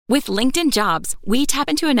With LinkedIn Jobs, we tap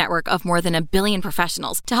into a network of more than 1 billion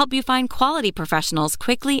professionals to help you find quality professionals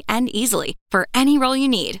quickly and easily for any role you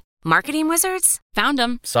need. Marketing wizards? Found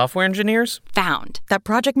them. Software engineers? Found. That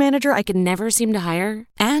project manager I could never seem to hire?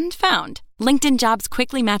 And found. LinkedIn Jobs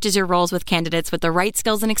quickly matches your roles with candidates with the right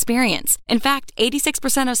skills and experience. In fact,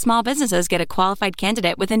 86% of small businesses get a qualified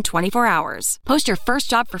candidate within 24 hours. Post your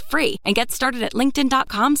first job for free and get started at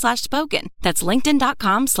linkedin.com/spoken. That's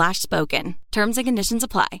linkedin.com/spoken. Terms and conditions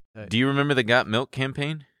apply. Do you remember the Got Milk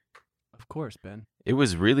campaign? Of course, Ben. It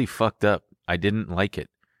was really fucked up. I didn't like it.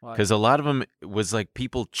 Because a lot of them was like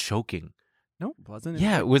people choking. No, it wasn't.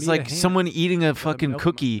 Yeah, it was like someone eating a fucking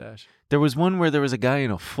cookie. Mustache. There was one where there was a guy in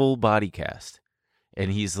a full body cast,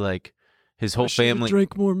 and he's like, his whole family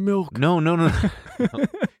drink more milk. No.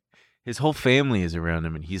 His whole family is around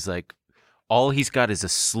him, and he's like, all he's got is a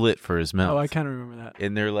slit for his mouth. Oh, I kind of remember that.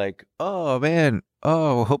 And they're like, oh man,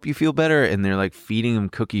 oh, hope you feel better. And they're like feeding him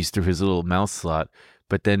cookies through his little mouth slot.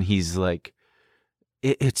 But then he's like,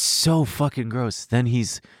 it's so fucking gross. Then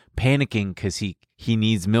he's panicking because he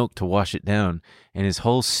needs milk to wash it down, and his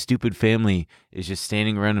whole stupid family is just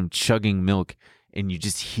standing around him chugging milk, and you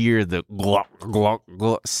just hear the glop glop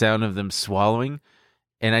glop sound of them swallowing.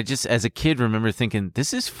 And I just, as a kid, remember thinking,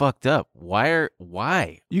 this is fucked up. Why?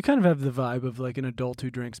 You kind of have the vibe of like an adult who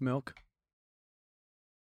drinks milk.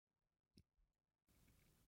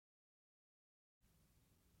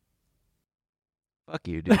 Fuck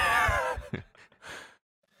you, dude.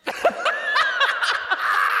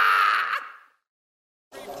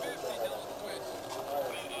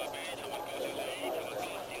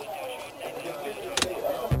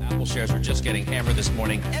 Apple shares are just getting hammered this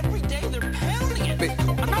morning. Every day they're pounding it.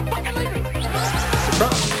 I'm not fucking leaving.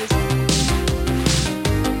 Surprise.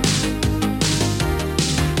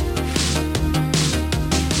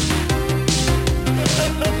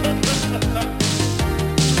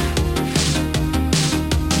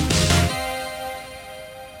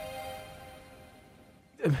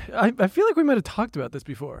 I feel like we might have talked about this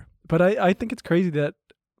before, but I think it's crazy that.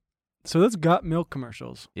 So those Got Milk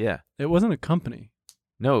commercials. Yeah. It wasn't a company.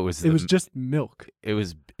 No, it was. It was just milk. It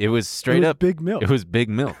was straight up Big Milk. It was Big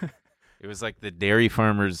Milk. It was like the dairy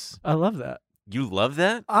farmers. I love that. You love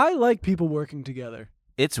that? I like people working together.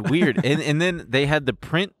 It's weird. and then they had the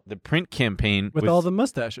print campaign with all the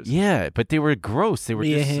mustaches. Yeah, but they were gross. They were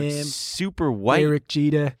just like super white. Eric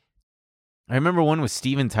Jeter. I remember one with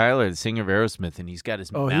Steven Tyler, the singer of Aerosmith, and he's got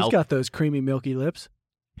his mouth. He's got those creamy, milky lips.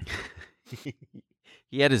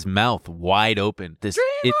 He had his mouth wide open.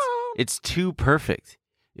 It's too perfect.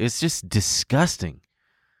 It's just disgusting.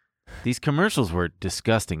 These commercials were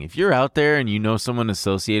disgusting. If you're out there and you know someone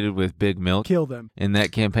associated with Big Milk, kill them. In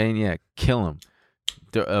that campaign, yeah, kill them.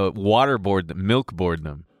 Waterboard them, milkboard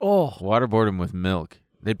them. Oh, waterboard them with milk.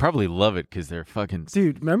 They'd probably love it because they're fucking.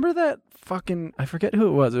 Dude, remember that fucking? I forget who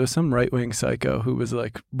it was. It was some right wing psycho who was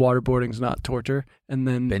like, "Waterboarding's not torture," and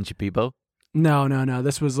then Ben Shapiro. No.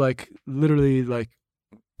 This was like literally like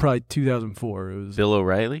probably 2004. It was Bill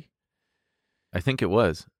O'Reilly. I think it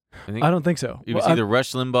was. I don't think so. It was either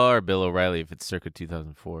Rush Limbaugh or Bill O'Reilly if it's circa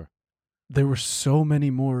 2004. There were so many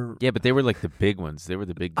more. Yeah, but they were like the big ones. They were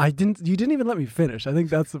the big. You didn't even let me finish. I think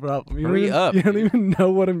that's the problem. Hurry up. You don't even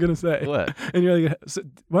know what I'm going to say. What? And you're like, so,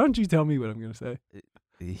 why don't you tell me what I'm going to say?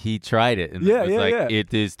 He tried it and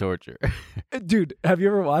it is torture. Dude, have you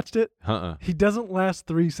ever watched it? Uh-uh. He doesn't last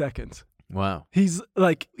 3 seconds. Wow. He's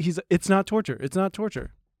it's not torture. It's not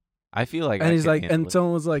torture. I feel like and he's like, and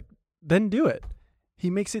someone was like, then do it. He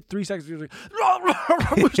makes it 3 seconds. He's like,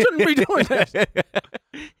 we shouldn't be doing this.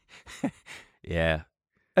 Yeah.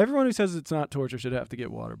 Everyone who says it's not torture should have to get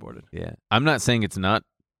waterboarded. Yeah. I'm not saying it's not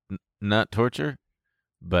torture,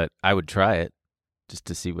 but I would try it just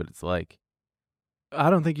to see what it's like. I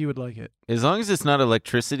don't think you would like it. As long as it's not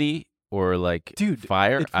electricity or like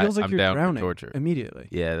fire, it feels like I'm you're down drowning for torture. Immediately.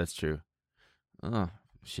 Yeah, that's true. Oh,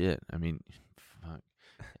 shit. I mean, fuck.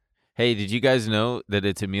 Hey, did you guys know that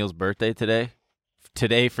it's Emil's birthday today?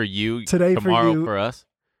 Today for you, tomorrow for us?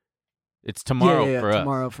 It's tomorrow for us.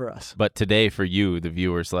 Tomorrow for us. But today for you, the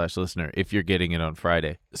viewer/listener, if you're getting it on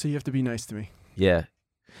Friday. So you have to be nice to me. Yeah.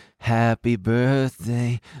 Happy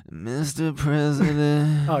birthday, Mr.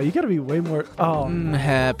 President. Oh, you got to be way more. Oh.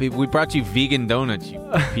 Happy. We brought you vegan donuts, you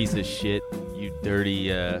piece of shit. You dirty.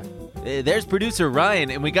 There's producer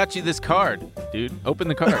Ryan, and we got you this card, dude. Open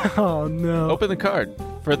the card. Oh, no. Open the card.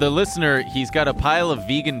 For the listener, he's got a pile of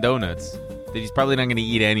vegan donuts that he's probably not going to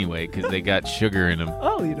eat anyway because they got sugar in them.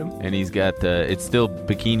 I'll eat them. And he's got, it's still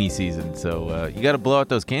bikini season, so you got to blow out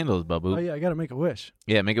those candles, Babu. Oh, yeah, I got to make a wish.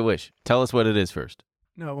 Yeah, make a wish. Tell us what it is first.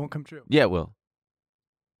 No, it won't come true. Yeah, it will.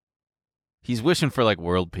 He's wishing for, like,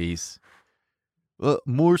 world peace.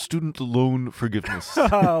 more student loan forgiveness.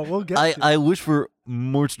 We'll get to I wish for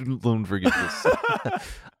more student loan forgiveness.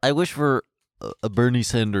 I wish for a Bernie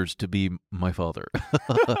Sanders to be my father.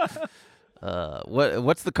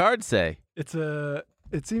 What's the card say?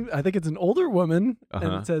 I think it's an older woman, and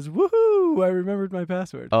Uh-huh. it says, "Woohoo! I remembered my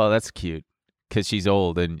password." Oh, that's cute. Because she's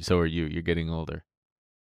old, and so are you. You're getting older.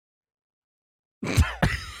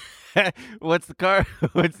 What's the card?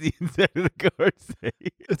 What's the inside of the card say?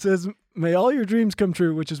 It says, "May all your dreams come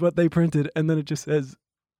true," which is what they printed, and then it just says,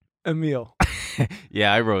 "Emil."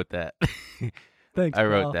 Yeah, I wrote that. Thanks. I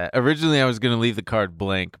wrote pal. that. Originally, I was going to leave the card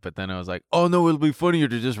blank, but then I was like, oh, no, it'll be funnier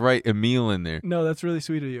to just write Emil in there. No, that's really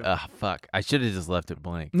sweet of you. Ah, fuck. I should have just left it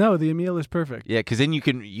blank. No, the Emil is perfect. Yeah, because then you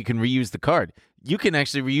can reuse the card. You can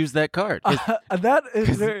actually reuse that card. 'Cause- That is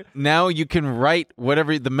 'cause very. now you can write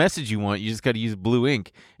whatever the message you want. You just got to use blue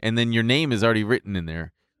ink, and then your name is already written in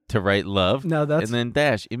there to write love. Now that's and then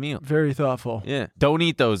dash Emil. very thoughtful. Yeah. Don't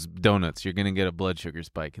eat those donuts. You're gonna get a blood sugar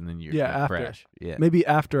spike, and then you're Yeah, gonna after. crash. Yeah. Maybe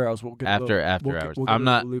after hours we'll get a After little, after we'll get- hours. we'll get I'm a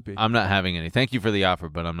not. little loopy. I'm not having any. Thank you for the offer,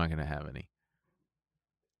 but I'm not gonna have any.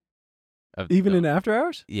 Even in after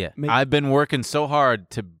hours. Yeah. Make- I've been working so hard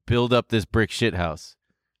to build up this brick shit house.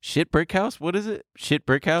 Shit brick house? What is it? Shit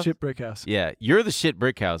brick house? Shit brick house. Yeah. You're the shit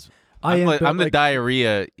brick house. I am. but I'm the like,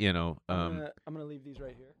 diarrhea. You know. I'm gonna leave these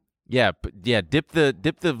right here. Yeah. Yeah. Dip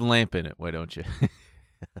the lamp in it. Why don't you?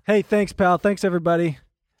 Hey, thanks, pal. Thanks, everybody.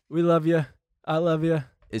 We love you. I love you.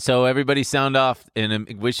 So everybody sound off and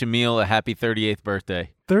wish Emil a happy 38th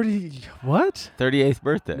birthday. 30. What? 38th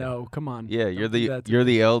birthday. No, come on. Yeah, Don't you're do that to you're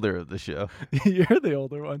me. the elder of the show. You're the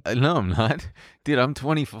older one. No, I'm not. Dude, I'm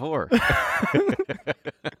 24.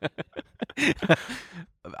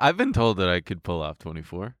 I've been told that I could pull off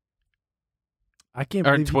 24 I can't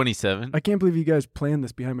or believe 27. I can't believe you guys planned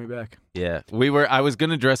this behind my back. Yeah. I was going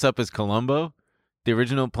to dress up as Columbo. The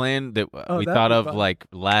original plan that we that'd thought be of fun. like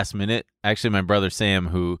last minute. Actually, my brother Sam,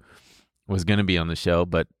 who was going to be on the show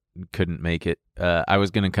but couldn't make it. I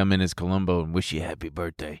was going to come in as Columbo and wish you happy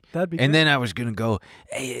birthday. That'd be And great. then I was going to go,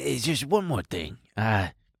 hey, it's just one more thing.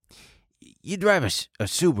 You drive a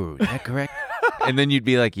Subaru, is that correct? And then you'd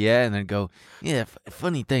be like, yeah. And then go, yeah,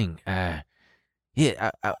 funny thing.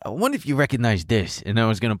 Yeah, I wonder if you recognize this. And I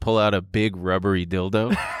was going to pull out a big rubbery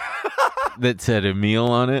dildo that said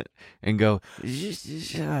Emil on it and go, does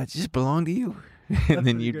this belong to you? And then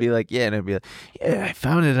pretty you'd good. be like, yeah. And I'd be like, yeah, I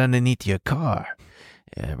found it underneath your car,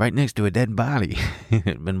 right next to a dead body. It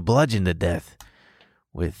had been bludgeoned to death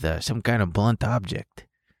with some kind of blunt object.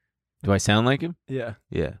 Do I sound like him? Yeah.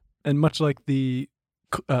 Yeah. And much like the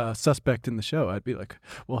suspect in the show, I'd be like,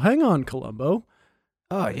 well, hang on, Columbo.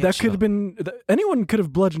 Oh, yeah. That could have been, anyone could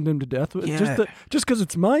have bludgeoned him to death. Yeah. Just because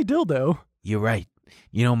it's my dildo. You're right.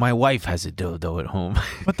 You know, my wife has a dildo at home.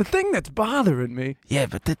 But the thing that's bothering me Yeah,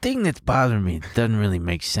 but the thing that's bothering me doesn't really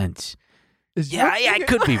make sense. is Yeah, I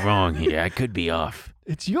could be wrong here. I could be off.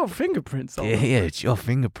 It's your fingerprints. All Yeah, over. yeah, it's your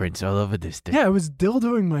fingerprints all over this thing. Yeah, I was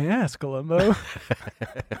dildoing my ass, Columbo.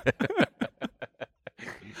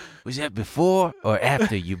 Was that before or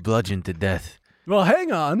after you bludgeoned to death Well,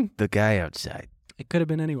 hang on. the guy outside? It could have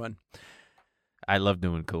been anyone. I love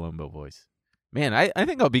doing Columbo voice. Man, I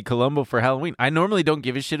think I'll be Columbo for Halloween. I normally don't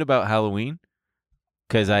give a shit about Halloween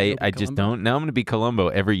because You'll be I just Columbo? don't. Now I'm going to be Columbo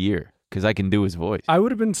every year because I can do his voice. I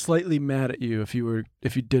would have been slightly mad at you if you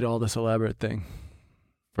did all this elaborate thing.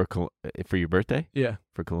 For your birthday? Yeah.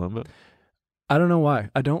 For Columbo? I don't know why.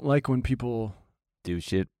 I don't like when people. Do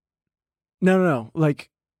shit. No. Like,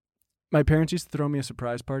 my parents used to throw me a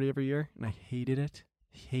surprise party every year, and I hated it.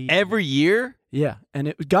 Every year? Yeah. And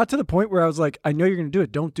it got to the point where I was like, I know you're going to do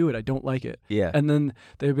it. Don't do it. I don't like it. Yeah. And then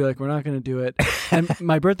they'd be like, we're not going to do it. And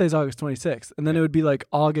my birthday's August 26th. And then it would be like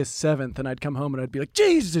August 7th. And I'd come home and I'd be like,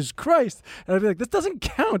 Jesus Christ. And I'd be like, this doesn't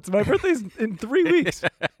count. My birthday's in 3 weeks.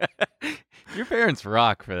 Your parents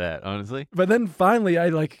rock for that, honestly. But then finally, I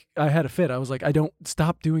had a fit. I was like, I don't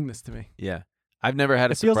stop doing this to me. Yeah. I've never had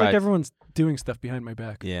a It feels surprise. like everyone's doing stuff behind my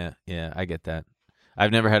back. Yeah, I get that.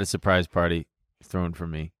 I've never had a surprise party thrown for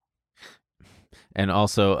me. And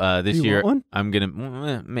also, this You year, want one? I'm going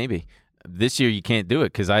to, maybe. This year, you can't do it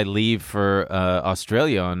because I leave for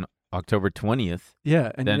Australia on October 20th.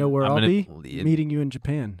 Yeah. And Then you know where I'm I'll gonna- be? Meeting you in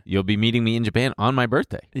Japan. You'll be meeting me in Japan on my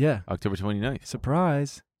birthday, Yeah. October 29th.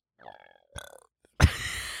 Surprise.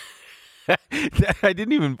 I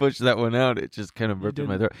didn't even push that one out. It just kind of burped in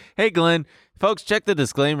my throat. Hey, Glenn, folks, check the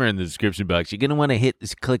disclaimer in the description box. You're going to want to hit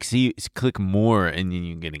this click more, and then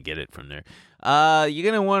you're going to get it from there. You're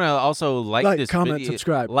going to want to also like this comment, video.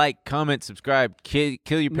 subscribe. Like, comment, subscribe. Kill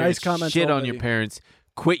your Nice parents. comments Shit on already. your parents.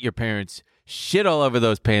 Quit your parents. Shit all over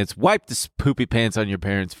those pants. Wipe the poopy pants on your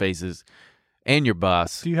parents' faces and your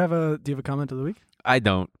boss. Do you have a comment of the week? I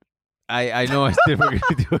don't. I know I said we're going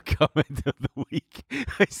to do a comment of the week.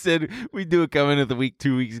 I said we'd do a comment of the week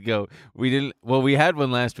 2 weeks ago. We didn't. Well, we had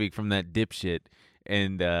one last week from that dipshit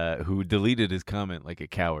and who deleted his comment like a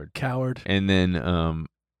coward. And then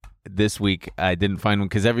this week I didn't find one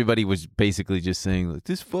because everybody was basically just saying, like,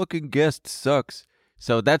 this fucking guest sucks.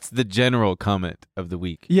 So that's the general comment of the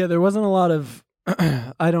week. Yeah, there wasn't a lot of,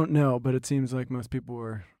 I don't know, but it seems like most people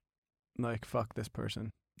were like, fuck this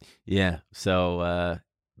person. Yeah. So,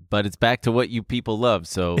 but it's back to what you people love.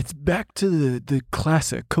 So it's back to the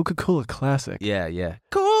classic, Coca-Cola classic. Yeah.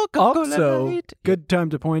 Also, good time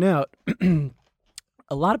to point out,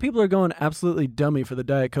 a lot of people are going absolutely dummy for the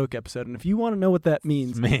Diet Coke episode. And if you want to know what that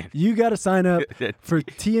means, man, you got to sign up for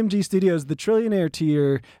TMG Studios, the Trillionaire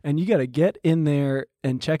tier, and you got to get in there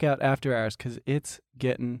and check out After Hours because it's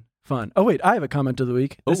getting fun. Oh, wait, I have a comment of the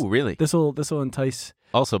week. Oh, really? This will entice.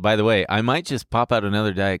 Also, by the way, I might just pop out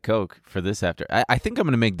another Diet Coke for this after. I think I'm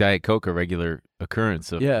going to make Diet Coke a regular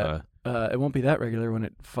occurrence. Of, it won't be that regular when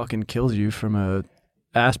it fucking kills you from a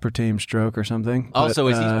aspartame stroke or something. Also,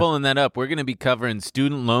 as he's pulling that up, we're going to be covering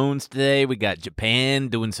student loans today. We got Japan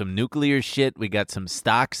doing some nuclear shit. We got some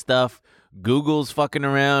stock stuff. Google's fucking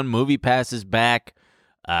around. Movie passes back.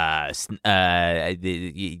 Just a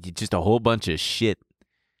whole bunch of shit.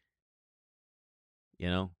 You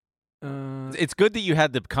know? It's good that you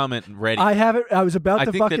had the comment ready. I have it. I was about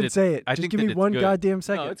to fucking say it. I Just think give me one goddamn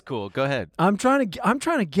second. No, it's cool. Go ahead. I'm trying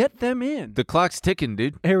to get them in. The clock's ticking,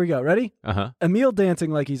 dude. Here we go. Ready? Uh-huh. Emil dancing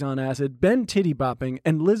like he's on acid, Ben titty bopping,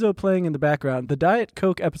 and Lizzo playing in the background. The Diet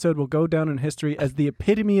Coke episode will go down in history as the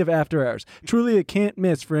epitome of After Hours. Truly a can't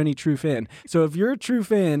miss for any true fan. So if you're a true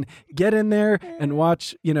fan, get in there and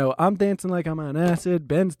watch, I'm dancing like I'm on acid,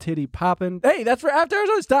 Ben's titty popping. Hey, that's for After Hours?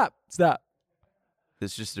 Oh, stop.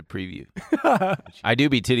 It's just a preview. I do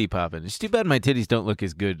be titty popping. It's too bad my titties don't look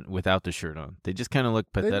as good without the shirt on. They just kind of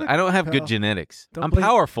look pathetic. I don't have good genetics. I'm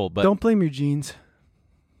powerful, but don't blame your genes.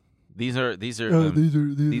 These are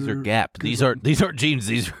Gap. These are jeans.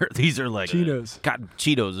 These are like Cheetos. God,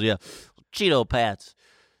 Cheetos. Yeah, Cheeto Pats.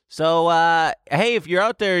 So hey, if you're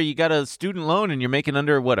out there, you got a student loan and you're making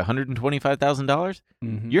under $125,000,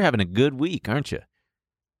 you're having a good week, aren't you?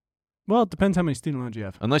 Well, it depends how many student loans you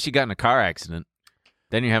have. Unless you got in a car accident.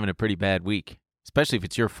 Then you're having a pretty bad week, especially if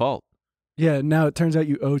it's your fault. Yeah, now it turns out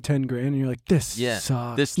you owe $10,000, and you're like, this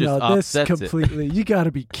sucks. This just offsets completely. You got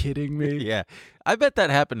to be kidding me. Yeah, I bet that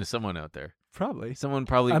happened to someone out there. Probably. Someone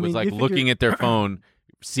probably was like looking at their phone,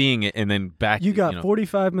 seeing it, and then back. You got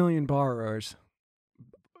 45 million borrowers.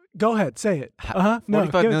 Go ahead, say it.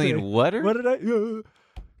 45 million what? What did I?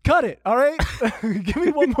 Cut it, all right? Give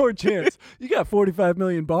me one more chance. You got 45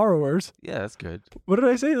 million borrowers. Yeah, that's good. What did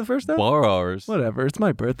I say the first time? Borrowers. Whatever. It's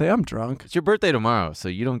my birthday. I'm drunk. It's your birthday tomorrow, so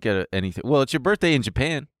you don't get anything. Well, it's your birthday in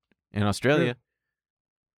Japan, in Australia. Sure.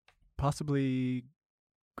 Possibly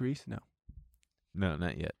Greece? No,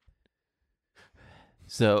 not yet.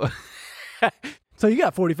 So you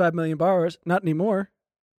got 45 million borrowers. Not anymore.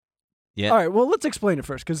 Yeah. All right, well, let's explain it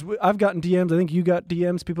first, because I've gotten DMs. I think you got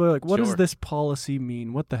DMs. People are like, what does this policy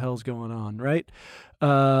mean? What the hell's going on, right?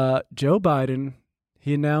 Joe Biden,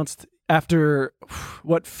 he announced after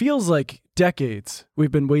what feels like decades,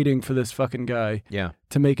 we've been waiting for this fucking guy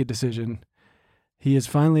to make a decision. He has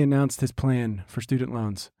finally announced his plan for student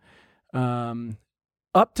loans.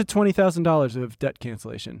 Up to $20,000 of debt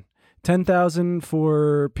cancellation. $10,000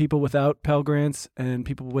 for people without Pell Grants, and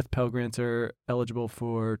people with Pell Grants are eligible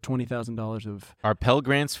for $20,000 of. Are Pell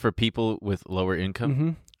Grants for people with lower income? Mm-hmm.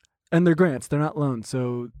 And they're grants; they're not loans,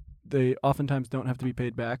 so they oftentimes don't have to be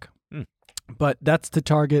paid back. But that's to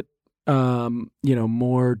target,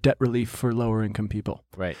 more debt relief for lower income people.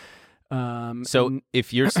 Right. So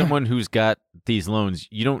if you're someone who's got these loans,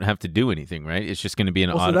 you don't have to do anything, right? It's just going to be an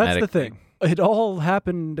automatic. So that's the thing. It all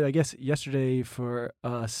happened, I guess, yesterday for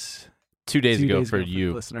us. 2 days ago for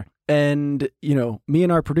you. Listener. And, me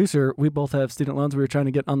and our producer, we both have student loans. We were trying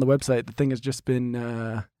to get on the website. The thing has just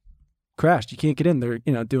been crashed. You can't get in. They're,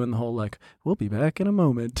 doing the whole, we'll be back in a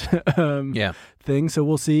moment thing. So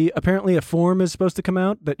we'll see. Apparently a form is supposed to come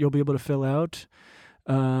out that you'll be able to fill out.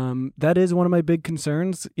 That is one of my big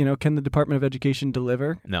concerns. Can the Department of Education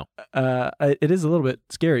deliver? No. It is a little bit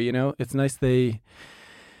scary, It's nice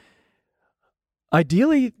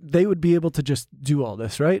Ideally, they would be able to just do all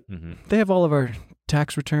this, right? Mm-hmm. They have all of our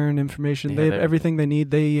tax return information. They have everything they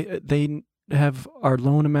need. They have our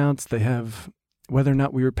loan amounts. They have whether or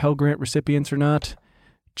not we were Pell Grant recipients or not.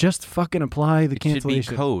 Just fucking apply the cancellation. It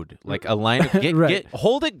should be code, like a line of right.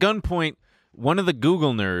 Hold at gunpoint one of the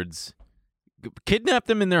Google nerds, kidnap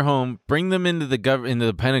them in their home, bring them into the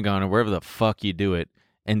Pentagon or wherever the fuck you do it,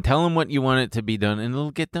 and tell them what you want it to be done, and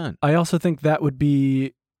it'll get done. I also think that would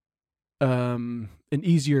be an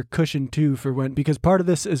easier cushion too for when, because part of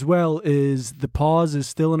this as well is the pause is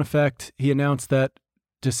still in effect. He announced that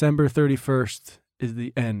December 31st is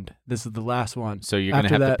the end. This is the last one. So you're going to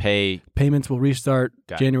have to pay. Payments will restart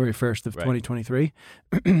January 1st of 2023.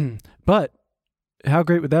 But how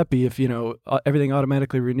great would that be if, everything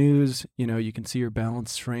automatically renews, you can see your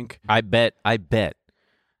balance shrink. I bet.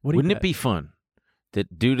 Wouldn't it it be fun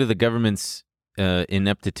that due to the government's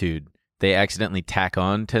ineptitude, they accidentally tack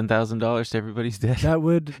on $10,000 to everybody's debt? That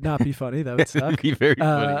would not be funny. That would suck. That would be very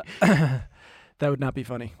funny. That would not be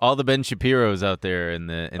funny. All the Ben Shapiros out there and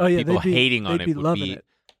people hating on it would be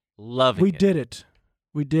loving it.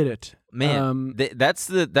 We did it. Man, that's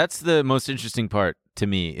the most interesting part to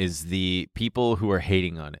me is the people who are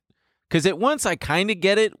hating on it. Because at once I kind of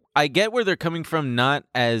get it. I get where they're coming from, not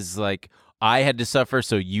as like I had to suffer,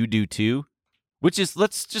 so you do too. Which is,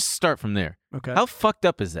 let's just start from there. Okay. How fucked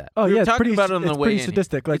up is that? Oh, we were yeah, talking about it on the way pretty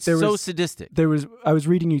sadistic. Like, it's so sadistic. I was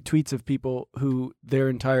reading you tweets of people who their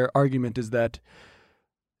entire argument is that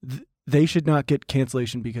they should not get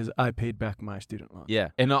cancellation because I paid back my student loan. Yeah,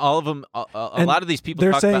 and all of them, a lot of these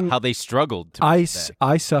people talk about how they struggled to pay back.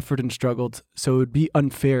 I suffered and struggled, so it would be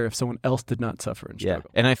unfair if someone else did not suffer and struggle.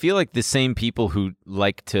 And I feel like the same people who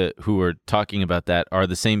are talking about that are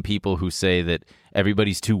the same people who say that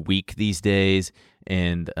everybody's too weak these days,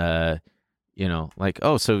 and like,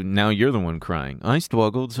 oh, so now you're the one crying. I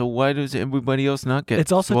struggled, so why does everybody else not get?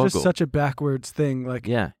 It's also struggled? just such a backwards thing. Like,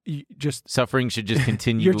 suffering should just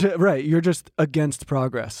continue. You're just against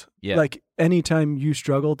progress. Yeah. Like anytime you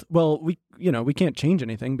struggled, well, we can't change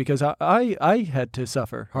anything because I had to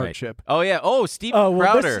suffer hardship. Right. Oh yeah. Oh, Steven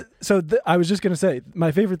Crowder. I was just gonna say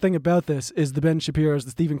my favorite thing about this is the Ben Shapiros,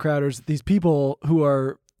 the Steven Crowders, these people who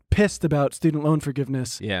are pissed about student loan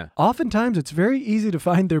forgiveness. Yeah. Oftentimes it's very easy to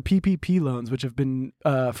find their PPP loans, which have been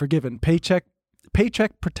forgiven. Paycheck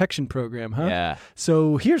Protection Program, huh? Yeah.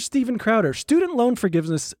 So here's Steven Crowder. Student loan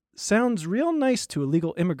forgiveness sounds real nice to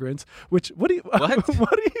illegal immigrants, what are you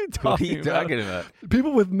talking about?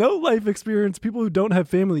 People with no life experience, people who don't have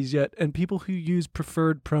families yet, and people who use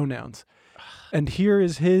preferred pronouns. And here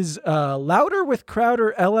is his Louder with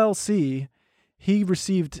Crowder LLC. He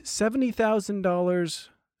received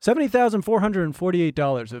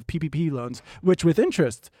 $70,448 of PPP loans, which with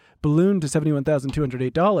interest ballooned to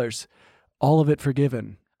 $71,208. All of it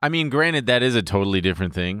forgiven. I mean, granted, that is a totally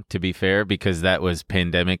different thing, to be fair, because that was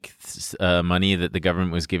pandemic money that the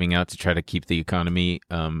government was giving out to try to keep the economy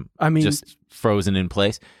just frozen in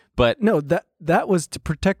place. But no, that was to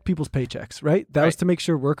protect people's paychecks, right? That was to make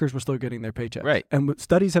sure workers were still getting their paychecks. Right. And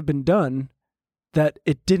studies have been done that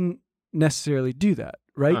it didn't necessarily do that,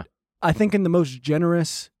 right? Huh. I think in the most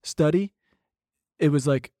generous study, it was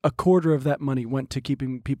like a quarter of that money went to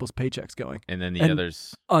keeping people's paychecks going. And then the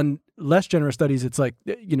others... On less generous studies, it's like,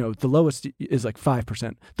 the lowest is like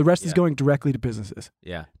 5%. The rest is going directly to businesses.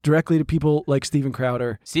 Yeah. Directly to people like Steven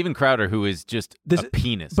Crowder. Steven Crowder, who is just a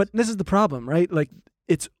penis. But this is the problem, right? Like,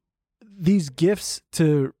 it's these gifts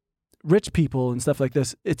to rich people and stuff like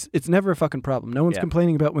this. It's never a fucking problem. No one's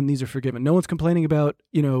complaining about when these are forgiven. No one's complaining about,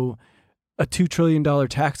 a $2 trillion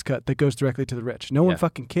tax cut that goes directly to the rich. No one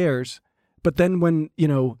fucking cares. But then when,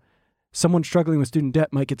 someone struggling with student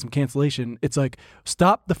debt might get some cancellation, it's like,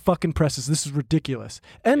 stop the fucking presses. This is ridiculous.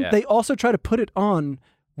 And they also try to put it on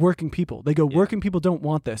working people. They go, working people don't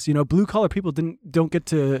want this. Blue collar people don't get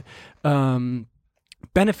to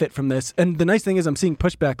benefit from this. And the nice thing is I'm seeing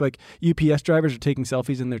pushback, like UPS drivers are taking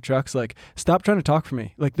selfies in their trucks. Like, stop trying to talk for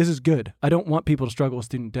me. Like, this is good. I don't want people to struggle with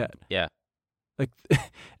student debt. Yeah. Like,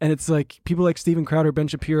 and it's like people like Steven Crowder, Ben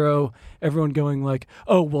Shapiro, everyone going like,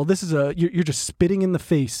 oh, well, this is you're just spitting in the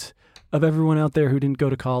face of everyone out there who didn't go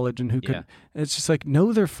to college and who could. And it's just like,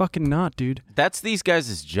 no, they're fucking not, dude. That's these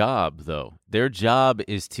guys' job, though. Their job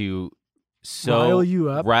is to rile you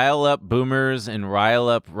up, rile up boomers and rile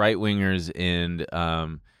up right wingers, and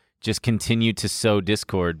just continue to sow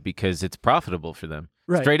discord because it's profitable for them.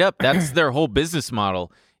 Right. Straight up, that's their whole business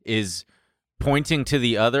model, is pointing to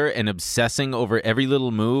the other and obsessing over every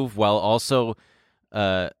little move while also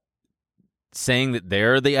saying that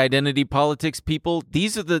they're the identity politics people.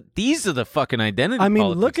 These are the fucking identity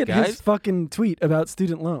politics look at guys. His fucking tweet about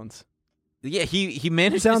student loans. Yeah, he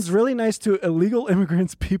managed. It sounds really nice to illegal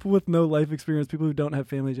immigrants, people with no life experience, people who don't have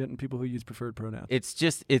families yet, and people who use preferred pronouns. It's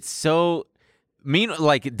so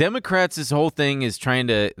like Democrats, this whole thing is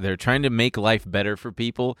they're trying to make life better for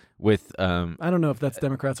people with I don't know if that's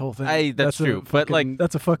Democrats' whole thing. That's true, but like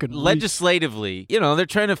that's a fucking legislatively, they're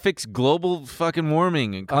trying to fix global fucking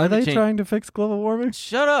warming and climate Are they change. trying to fix global warming?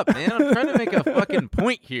 Shut up, man! I'm trying to make a fucking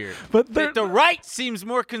point here. But the right seems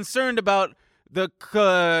more concerned about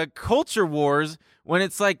the culture wars when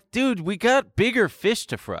it's like, dude, we got bigger fish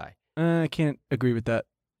to fry. I can't agree with that.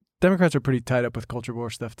 Democrats are pretty tied up with culture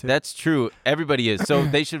war stuff, too. That's true. Everybody is. So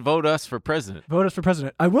they should vote us for president. Vote us for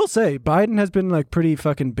president. I will say, Biden has been like pretty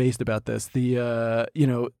fucking based about this. Don't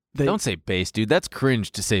say based, dude. That's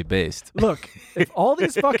cringe to say based. Look, if all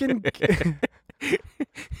these fucking...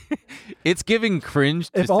 It's giving cringe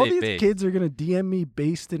to say based. If all these kids are going to DM me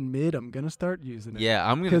based in mid, I'm going to start using it. Yeah,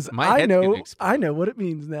 I'm going to... Because I know what it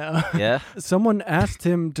means now. Yeah? Someone asked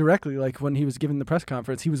him directly, like when he was giving the press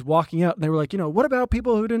conference, he was walking out and they were like, what about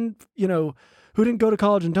people who didn't go to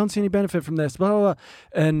college and don't see any benefit from this, blah, blah, blah.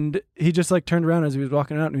 And he just like turned around as he was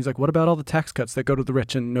walking out and he's like, what about all the tax cuts that go to the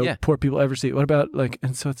rich and no poor people ever see? What about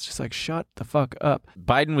and so it's just like, shut the fuck up.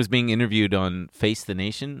 Biden was being interviewed on Face the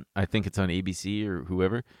Nation. I think it's on ABC or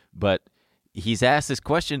whoever, but he's asked this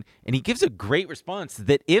question and he gives a great response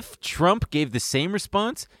that if Trump gave the same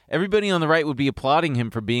response, everybody on the right would be applauding him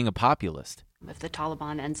for being a populist. If the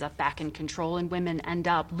Taliban ends up back in control and women end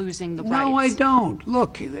up losing the rights. No, I don't.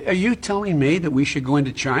 Look, are you telling me that we should go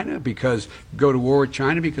into China go to war with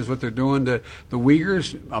China because what they're doing to the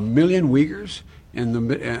Uyghurs, 1 million Uyghurs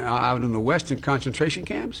out in the West in concentration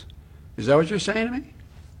camps? Is that what you're saying to me?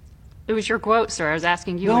 It was your quote, sir. I was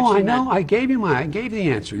asking you. No, what you I know. meant. I gave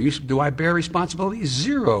the answer. Do I bear responsibility?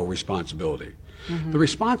 Zero responsibility. Mm-hmm. The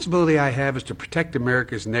responsibility I have is to protect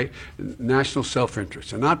America's national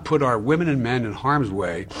self-interest and not put our women and men in harm's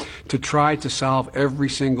way to try to solve every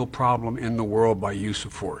single problem in the world by use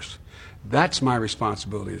of force. That's my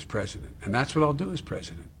responsibility as president, and that's what I'll do as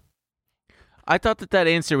president. I thought that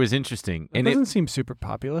answer was interesting. It doesn't seem super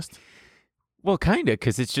populist. Well, kind of,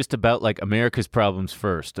 because it's just about like America's problems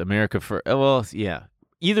first. America first. Well, yeah.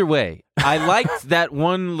 Either way, I liked that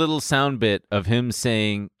one little sound bit of him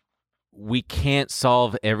saying, we can't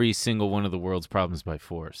solve every single one of the world's problems by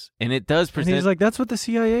force. And it does present... And he's like, that's what the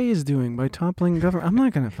CIA is doing by toppling government. I'm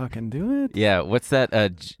not going to fucking do it. Yeah, what's that,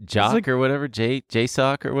 JOC or whatever?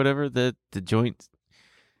 JSOC or whatever? The joint...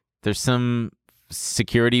 There's some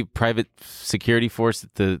private security force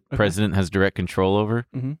that the president has direct control over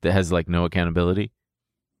that has like no accountability.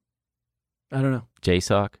 I don't know.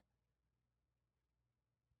 JSOC?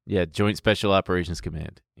 Yeah, Joint Special Operations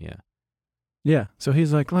Command. Yeah. Yeah, so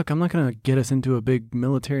he's like, look, I'm not going to get us into a big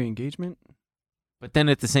military engagement. But then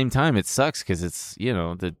at the same time, it sucks because it's,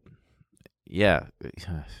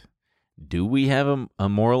 do we have a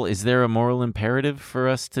moral, is there a moral imperative for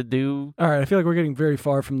us to do? All right, I feel like we're getting very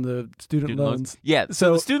far from the student loans. Yeah,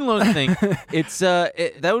 so the student loan thing, it's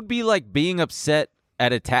that would be like being upset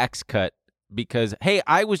at a tax cut because, hey,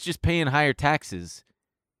 I was just paying higher taxes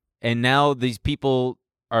and now these people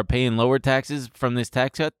are paying lower taxes from this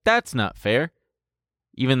tax cut. That's not fair.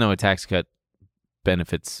 Even though a tax cut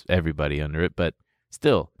benefits everybody under it, but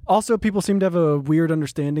still. Also, people seem to have a weird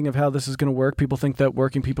understanding of how this is going to work. People think that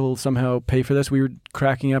working people somehow pay for this. We were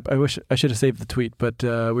cracking up. I wish I should have saved the tweet, but we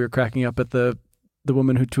were cracking up at the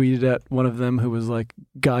woman who tweeted at one of them who was like,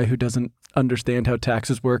 guy who doesn't understand how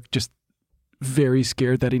taxes work, just very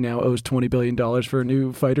scared that he now owes $20 billion for a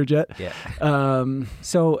new fighter jet. Yeah.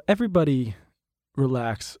 So everybody...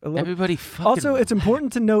 relax a little. Everybody fucking Also, it's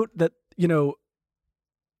important to note that,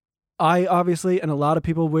 I obviously, and a lot of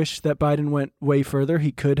people wish that Biden went way further.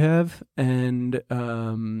 He could have, and...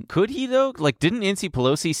 Could he, though? Like, didn't Nancy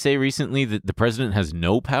Pelosi say recently that the president has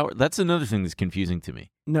no power? That's another thing that's confusing to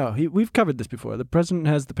me. No, we've covered this before. The president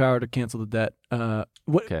has the power to cancel the debt.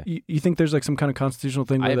 Okay. You think there's like some kind of constitutional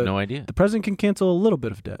thing where I have no idea. The president can cancel a little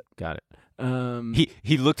bit of debt. Got it.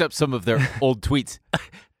 He looked up some of their old tweets.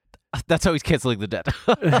 That's how he's canceling the debt.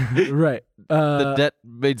 Right. The debt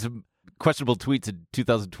made some questionable tweets in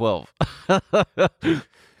 2012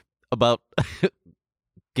 about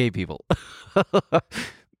gay people.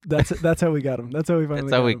 That's how we got him. That's how we finally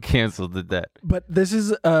That's how got we him. canceled the debt. But this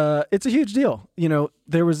is it's a huge deal.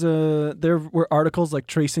 There were articles like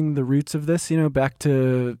tracing the roots of this, back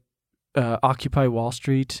to Occupy Wall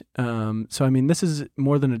Street. So I mean, this is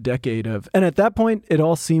more than a decade of, and at that point, it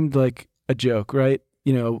all seemed like a joke, right?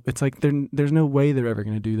 It's like there's no way they're ever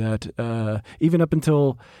going to do that. Even up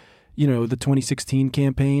until, the 2016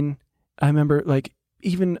 campaign, I remember like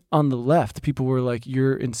even on the left, people were like,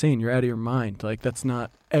 you're insane. You're out of your mind. Like that's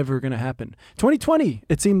not ever going to happen. 2020,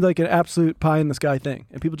 it seemed like an absolute pie in the sky thing.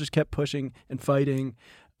 And people just kept pushing and fighting.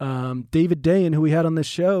 David Dayen, who we had on this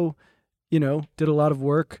show, did a lot of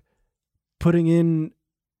work putting in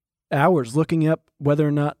hours looking up whether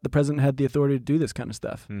or not the president had the authority to do this kind of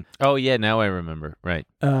stuff. Oh, yeah, now I remember. Right.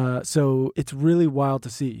 So it's really wild to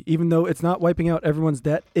see. Even though it's not wiping out everyone's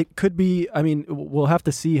debt, it could be, we'll have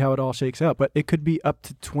to see how it all shakes out, but it could be up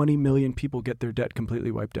to 20 million people get their debt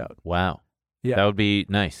completely wiped out. Wow. Yeah. That would be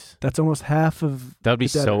nice. That's almost half of That would be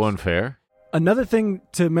the so debtors. unfair. Another thing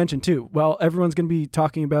to mention, too, while everyone's going to be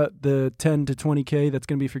talking about the 10 to 20K that's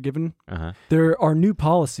going to be forgiven, there are new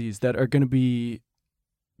policies that are going to be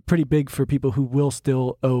pretty big for people who will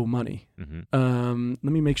still owe money. Let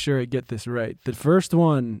me make sure I get this right. The first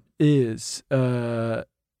one is they're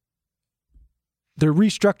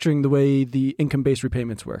restructuring the way the income-based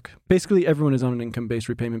repayments work. Basically, everyone is on an income-based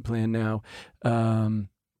repayment plan now.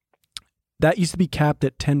 That used to be capped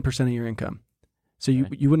at 10% of your income. So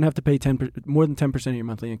you wouldn't have to pay more than 10% of your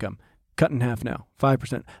monthly income. Cut in half now,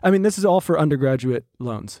 5%. This is all for undergraduate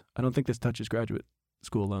loans. I don't think this touches graduate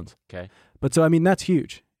school loans. Okay. But so, that's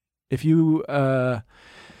huge. If you make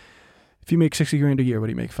 $60,000 a year, what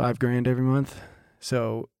do you make? $5,000 every month.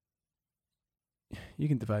 So you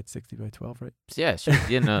can divide 60 by 12, right? Yeah, sure.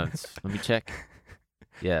 Yeah, no, let me check.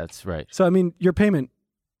 Yeah, that's right. So your payment,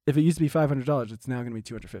 if it used to be $500, it's now going to be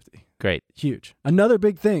 $250. Great. Huge. Another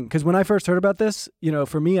big thing, because when I first heard about this,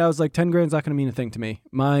 for me, I was like, $10,000 is not going to mean a thing to me.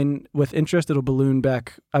 Mine, with interest, it'll balloon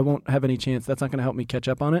back. I won't have any chance. That's not going to help me catch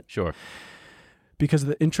up on it. Sure. Because of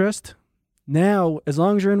the interest. Now, as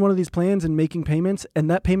long as you're in one of these plans and making payments, and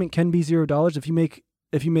that payment can be $0, if you make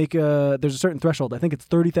there's a certain threshold. I think it's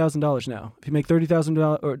 $30,000 now. If you make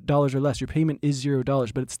 $30,000 or less, your payment is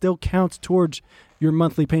 $0, but it still counts towards your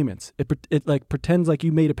monthly payments. It like pretends like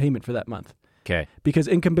you made a payment for that month. Okay. Because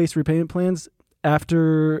income-based repayment plans,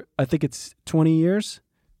 after I think it's 20 years,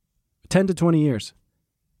 10 to 20 years,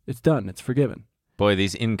 it's done. It's forgiven. Boy,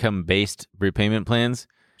 these income-based repayment plans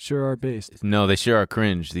sure are based. No, they sure are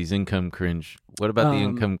cringe. These income cringe. What about the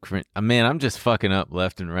income cringe? Man, I'm just fucking up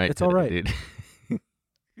left and right. It's today, all right. Dude.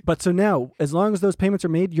 But so now, as long as those payments are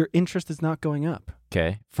made, your interest is not going up.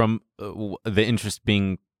 Okay. From the interest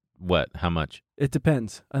being what? How much? It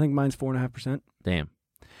depends. I think mine's 4.5%. Damn.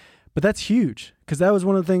 But that's huge because that was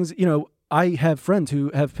one of the things, I have friends who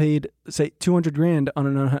have paid, say, $200,000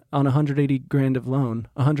 on $180,000 of loan,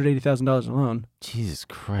 $180,000 of loan. Jesus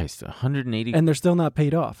Christ, 180, and they're still not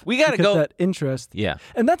paid off. We gotta go that interest. Yeah,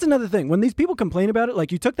 and that's another thing. When these people complain about it,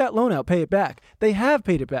 like you took that loan out, pay it back. They have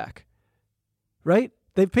paid it back, right?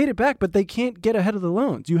 They've paid it back, but they can't get ahead of the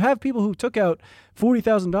loans. You have people who took out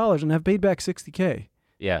 $40,000 and have paid back $60,000.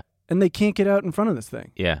 Yeah, and they can't get out in front of this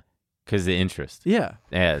thing. Yeah, because the interest. Yeah,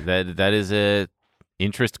 that is a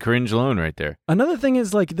interest cringe loan right there. Another thing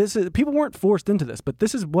is people weren't forced into this, but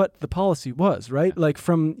this is what the policy was, right? Like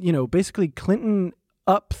from, basically Clinton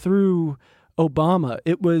up through Obama,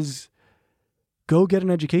 it was go get an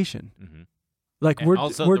education. Mm-hmm. Like and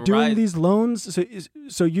we're doing these loans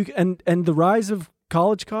so you and the rise of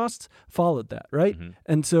college costs followed that, right? Mm-hmm.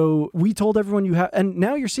 And so we told everyone and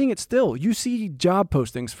now you're seeing it still. You see job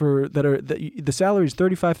postings the salary is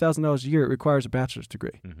 $35,000 a year. It requires a bachelor's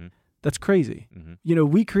degree. Mm-hmm. That's crazy. Mm-hmm.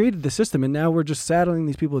 We created the system, and now we're just saddling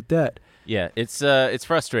these people with debt. Yeah, it's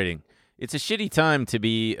frustrating. It's a shitty time to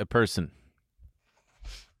be a person,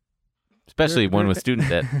 especially one with student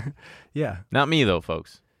debt. Yeah. Not me, though,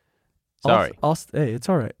 folks. Sorry. Hey, it's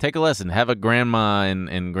all right. Take a lesson. Have a grandma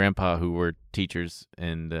and grandpa who were teachers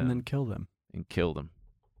and then kill them. And kill them.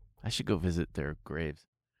 I should go visit their graves.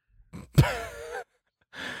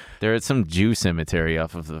 They're at some Jew cemetery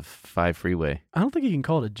off of the 5 freeway. I don't think you can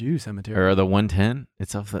call it a Jew cemetery. Or the 110.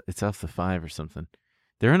 It's off the 5 or something.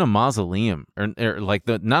 They're in a mausoleum, or like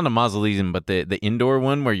not a mausoleum, but the indoor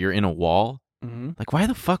one where you're in a wall. Mm-hmm. Like, why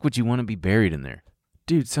the fuck would you want to be buried in there?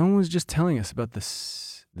 Dude, someone was just telling us about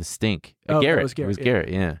this. The stink. Garrett. It was Garrett.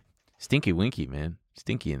 Yeah. Stinky winky, man.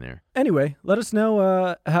 Stinky in there. Anyway, let us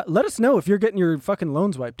know. Let us know if you're getting your fucking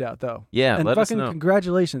loans wiped out, though. Yeah, and let us know. fucking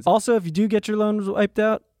congratulations. Also, if you do get your loans wiped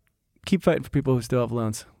out, keep fighting for people who still have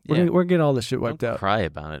loans. We're gonna get all this shit wiped out. Don't cry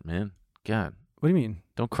about it, man. God. What do you mean?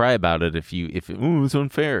 Don't cry about it if it's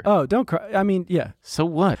unfair. Oh, don't cry. I mean, yeah. So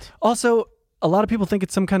what? Also, a lot of people think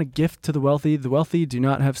it's some kind of gift to the wealthy. The wealthy do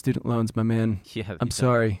not have student loans, my man. Yeah, I'm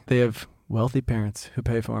sorry. They have wealthy parents who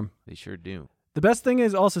pay for them. They sure do. The best thing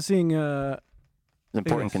is also seeing... An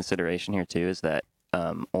important consideration here, too, is that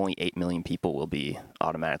only 8 million people will be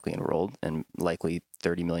automatically enrolled, and likely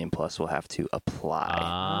 30 million plus will have to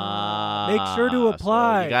apply. Make sure to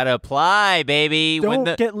apply. So you got to apply, baby.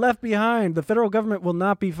 Don't get left behind. The federal government will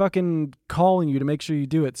not be fucking calling you to make sure you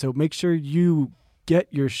do it. So make sure you get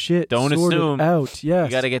your shit Don't sorted assume. out. Yes.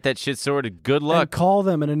 You got to get that shit sorted. Good And luck. call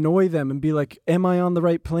them and annoy them and be like, am I on the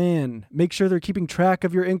right plan? Make sure they're keeping track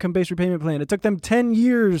of your income-based repayment plan. It took them 10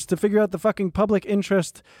 years to figure out the fucking public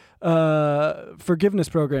interest forgiveness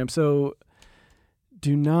program. So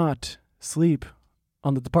do not sleep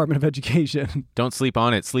on the Department of Education. Don't sleep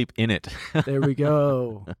on it. Sleep in it. There we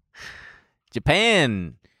go.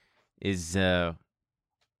 Japan is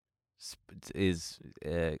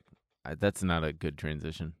that's not a good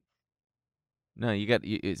transition. No, you got.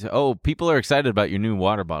 People are excited about your new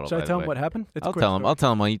water bottle. Should I by tell the them way. what happened? It's a I'll quick tell him. story. I'll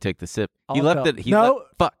tell him while you take the sip. He I'll left tell- it. No.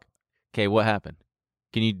 Fuck. Okay, what happened?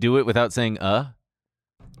 Can you do it without saying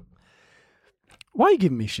Why are you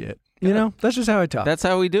giving me shit? You know, that's just how I talk. That's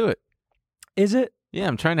how we do it. Is it? Yeah,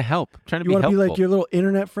 I'm trying to help. I'm trying to You be want to helpful. be like your little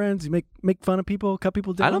internet friends? You make fun of people, cut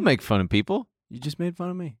people down? I don't make fun of people. You just made fun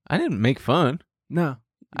of me. I didn't make fun. No.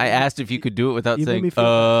 I asked if you could do it without You made saying me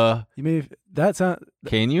feel You made that sound.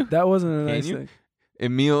 Can you? That wasn't a Can nice you? thing.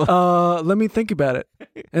 Emil. Let me think about it.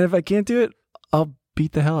 And if I can't do it, I'll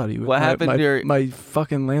beat the hell out of you. With What my, happened My, to your- my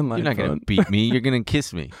fucking landline. You're not phone. gonna beat me. You're gonna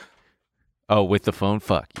kiss me. Oh, with the phone?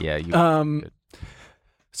 Fuck yeah. You. Good.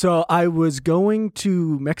 So I was going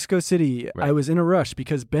to Mexico City. Right. I was in a rush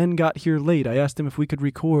because Ben got here late. I asked him if we could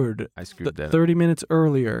record I screwed that up. 30 minutes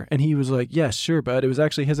earlier. And he was like, yes, sure, bud. It was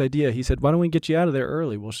actually his idea. He said, why don't we get you out of there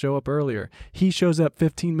early? We'll show up earlier. He shows up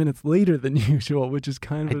 15 minutes later than usual, which is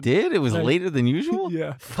kind of I did? It was Nice. later than usual?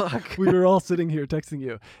 Yeah. Fuck. We were all sitting here texting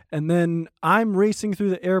you. And then I'm racing through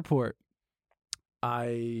the airport.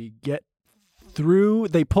 I get through.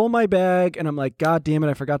 They pull my bag, and I'm like, God damn it,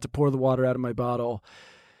 I forgot to pour the water out of my bottle.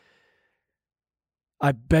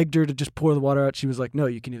 I begged her to just pour the water out. She was like, no,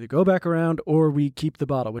 you can either go back around or we keep the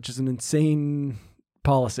bottle, which is an insane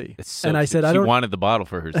policy. It's so and I cute. said, I She don't. wanted the bottle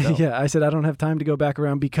for herself. Yeah, I said, I don't have time to go back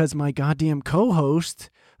around because my goddamn co-host,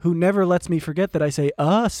 who never lets me forget that I say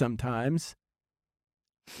sometimes,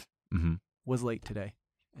 Mm-hmm. was late today.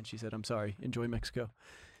 And she said, I'm sorry. Enjoy Mexico.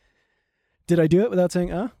 Did I do it without saying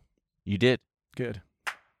You did. Good.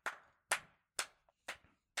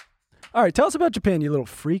 All right, tell us about Japan, you little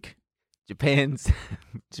freak. Japan.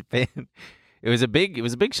 It was a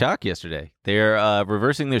big shock yesterday. They're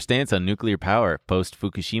reversing their stance on nuclear power post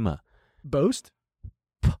Fukushima. Boast?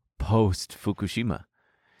 Post Fukushima.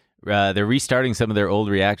 They're restarting some of their old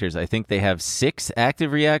reactors. I think they have 6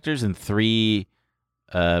 active reactors and 3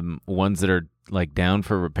 ones that are like down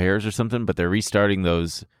for repairs or something, but they're restarting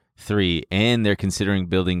those 3, and they're considering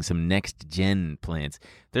building some next gen plants.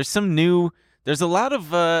 There's a lot of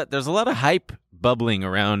hype bubbling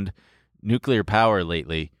around nuclear power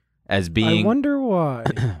lately as being. I wonder why.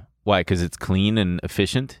 Why? Because it's clean and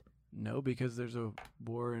efficient? No, because there's a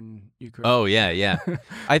war in Ukraine. Oh yeah.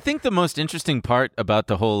 I think the most interesting part about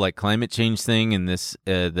the whole like climate change thing and this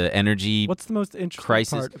the energy. What's the most interesting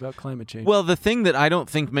crisis. part about climate change? Well, the thing that I don't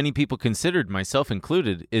think many people considered, myself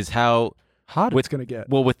included, is how hot it's going to get.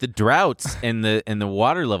 Well, with the droughts and the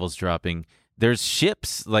water levels dropping, there's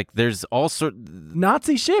ships, like there's all sort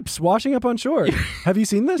Nazi ships washing up on shore. Have you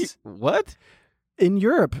seen this? What? In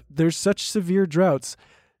Europe, there's such severe droughts.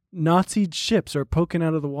 Nazi ships are poking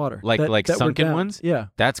out of the water. Like that were sunken down. ones? Yeah.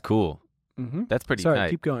 That's cool. Mm-hmm. That's pretty Sorry, tight.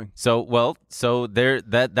 keep going. So there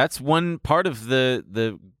that's one part of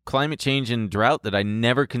the climate change and drought that I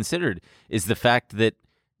never considered is the fact that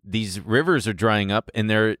these rivers are drying up and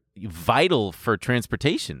they're vital for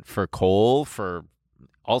transportation, for coal, for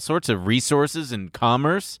all sorts of resources and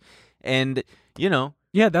commerce. And,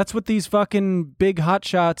 Yeah, that's what these fucking big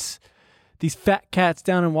hotshots, these fat cats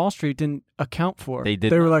down in Wall Street didn't account for. They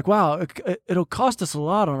were like, wow, it'll cost us a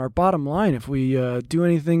lot on our bottom line if we do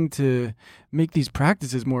anything to make these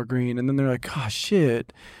practices more green. And then they're like, oh,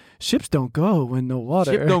 shit, ships don't go when the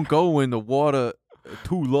water. Ship don't go when the water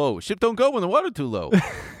too low. Ship don't go when the water too low.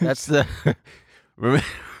 That's the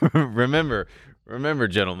remember,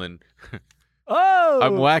 gentlemen. Oh,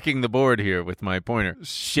 I'm whacking the board here with my pointer.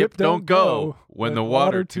 Ship don't go when the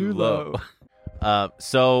water too low.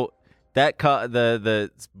 So that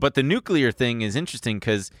but the nuclear thing is interesting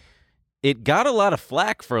because it got a lot of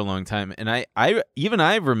flack for a long time, and I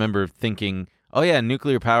remember thinking, oh yeah,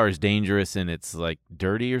 nuclear power is dangerous and it's like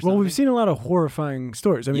dirty or something. Well, we've seen a lot of horrifying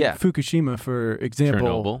stories. I mean, Yeah. Fukushima, for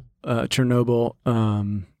example. Chernobyl.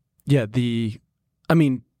 Chernobyl.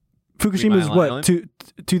 Fukushima is Mile what, Island?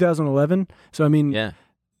 2011? So, I mean, Yeah.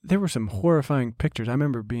 there were some horrifying pictures. I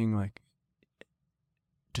remember being like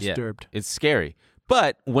disturbed. It's scary.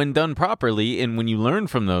 But when done properly and when you learn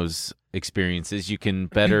from those experiences, you can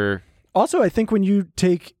better. Also, I think when you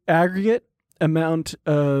take aggregate amount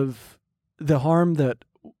of the harm that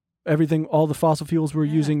all the fossil fuels we're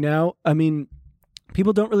using now, I mean,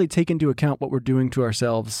 people don't really take into account what we're doing to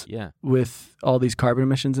ourselves Yeah. with all these carbon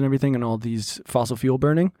emissions and everything and all these fossil fuel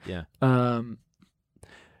burning. Yeah.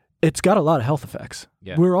 It's got a lot of health effects.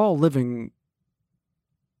 Yeah. We're all living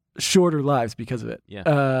shorter lives because of it.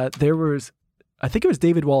 Yeah. I think it was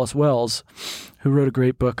David Wallace Wells who wrote a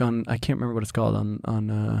great book on, I can't remember what it's called,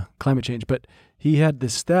 on climate change, but he had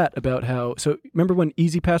this stat about how, so remember when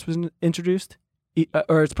Easy Pass was introduced?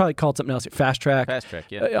 Or it's probably called something else, Fast Track. Fast Track,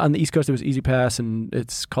 yeah. On the East Coast, it was Easy Pass, and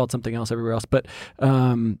it's called something else everywhere else. But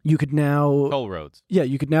you could now... Toll roads. Yeah,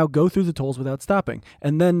 you could now go through the tolls without stopping.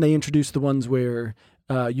 And then they introduced the ones where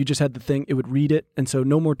you just had the thing, it would read it, and so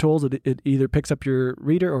no more tolls. It either picks up your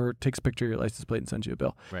reader or takes a picture of your license plate and sends you a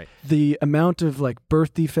bill. Right. The amount of like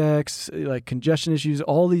birth defects, like congestion issues,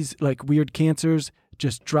 all these like weird cancers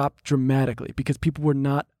just dropped dramatically because people were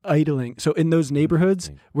not idling. So in those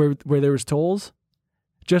neighborhoods where there was tolls,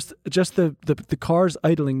 just the cars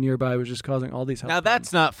idling nearby was just causing all these health Now,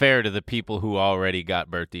 that's not fair to the people who already got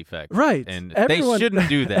birth defects. right. And Everyone, they shouldn't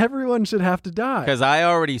do that. Everyone should have to die. Because I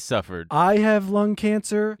already suffered. I have lung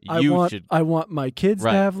cancer. I want my kids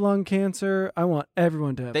to have lung cancer. I want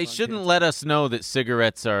everyone to have They lung shouldn't cancer. let us know that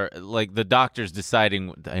cigarettes are, like, the doctors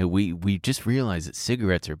deciding, hey, we just realized that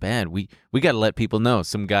cigarettes are bad. We got to let people know.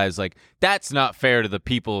 Some guy's like, that's not fair to the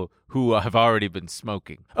people who have already been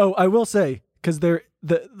smoking. Oh, I will say, because there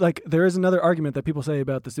is another argument that people say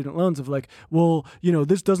about the student loans of like, well,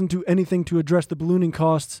 this doesn't do anything to address the ballooning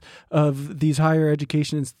costs of these higher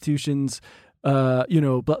education institutions.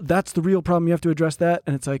 But that's the real problem. You have to address that.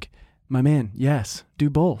 And it's like, my man, yes, do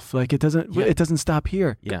both. Like it doesn't stop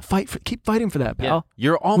here. Yeah. Keep fighting for that, pal. Yeah.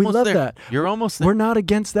 You're almost we love there. that. You're almost there. We're not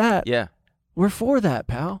against that. Yeah. We're for that,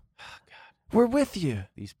 pal. We're with you.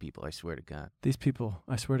 These people, I swear to God. These people,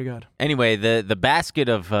 I swear to God. Anyway, the basket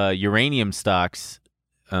of uranium stocks,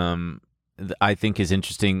 I think is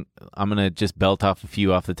interesting. I'm gonna just belt off a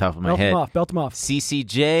few off the top of my head. Belt them off.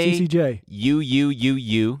 CCJ.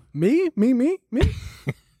 UUUU. Me.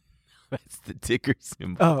 That's the ticker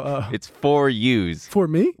symbol. Oh. It's 4 U's. For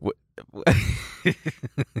me?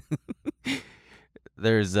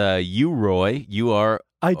 There's UROY. UROY.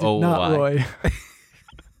 I did not, Roy.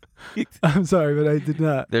 I'm sorry, but I did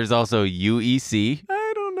not. There's also UEC.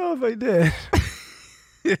 I don't know if I did.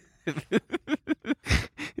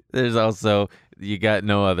 There's also, you got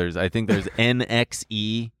no others. I think there's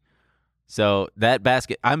NXE. So that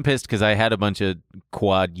basket, I'm pissed because I had a bunch of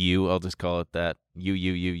quad U. I'll just call it that.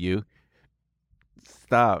 U.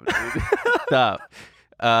 Stop. Dude. Stop.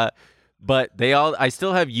 But I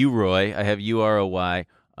still have UROY. I have UROY.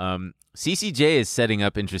 CCJ is setting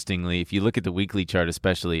up interestingly. If you look at the weekly chart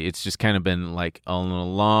especially, it's just kind of been like a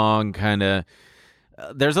long kind of...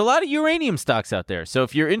 there's a lot of uranium stocks out there. So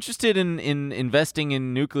if you're interested in investing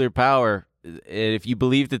in nuclear power, if you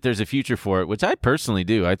believe that there's a future for it, which I personally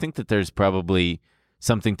do, I think that there's probably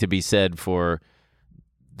something to be said for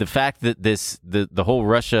the fact that the whole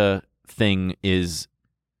Russia thing is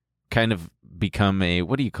kind of become a,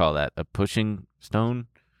 what do you call that? A pushing stone?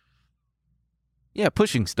 Yeah,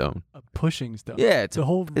 pushing stone. A pushing stone. Yeah, the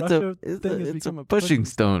whole Russia thing has become a pushing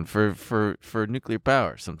stone for nuclear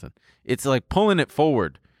power or something. It's like pulling it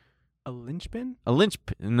forward. A linchpin? A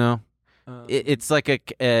linchpin? No, it's like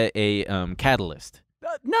a catalyst.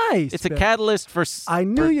 Nice. It's a catalyst for. I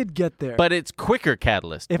knew you'd get there. But it's quicker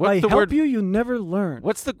catalyst. If I help you, you never learn.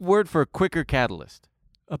 What's the word for a quicker catalyst?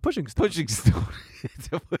 A pushing stone. Pushing stone. It's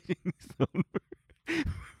a pushing stone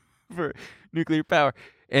for nuclear power.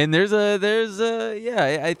 And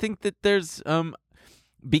I think that there's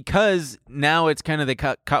because now it's kind of they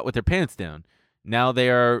caught with their pants down. Now they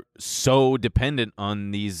are so dependent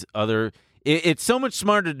on these other. It's so much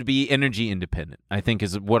smarter to be energy independent, I think,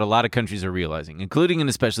 is what a lot of countries are realizing, including and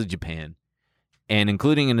especially Japan, and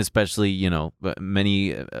including and especially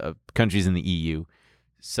many countries in the EU.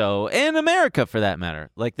 So, and America for that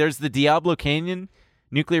matter. Like there's the Diablo Canyon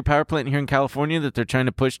nuclear power plant here in California that they're trying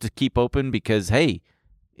to push to keep open because, hey,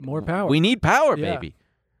 more power. We need power, baby.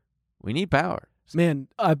 We need power. Man,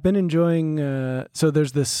 I've been enjoying, so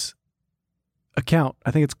there's this account,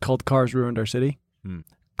 I think it's called Cars Ruined Our City.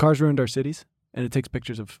 Cars Ruined Our Cities, and it takes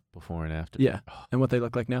pictures of before and after. Yeah, and what they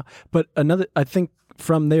look like now. But I think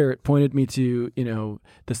from there it pointed me to,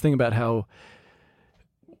 this thing about how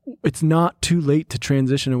it's not too late to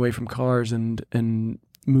transition away from cars and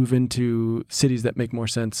move into cities that make more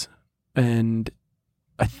sense. And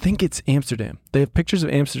I think it's Amsterdam. They have pictures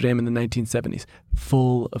of Amsterdam in the 1970s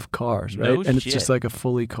full of cars, right? No and it's shit. just like a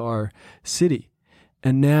fully car city.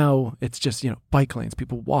 And now it's just, bike lanes,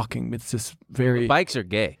 people walking. It's just very... Bikes are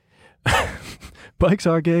gay. Bikes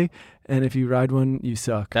are gay, and if you ride one, you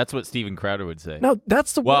suck. That's what Steven Crowder would say. No,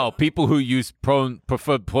 that's the Wow, people who use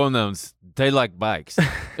preferred pronouns, they like bikes.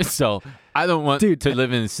 So I don't want to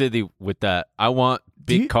live in a city with that. I want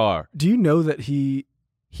big car. Do you know that he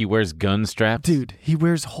wears gun straps? Dude, he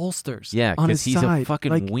wears holsters. Yeah, because he's a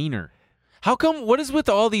fucking wiener. How come? What is with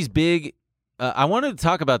all these big? I wanted to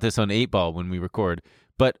talk about this on 8 Ball when we record,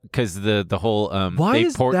 but because the whole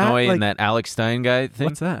Dave Portnoy and that Alex Stein guy thing.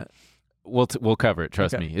 What's that? We'll cover it.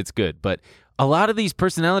 Trust me, it's good. But a lot of these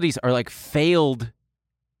personalities are like failed.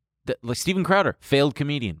 Like Steven Crowder, failed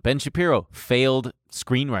comedian. Ben Shapiro, failed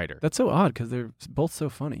screenwriter. That's so odd because they're both so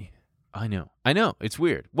funny. I know. It's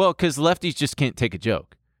weird. Well, because lefties just can't take a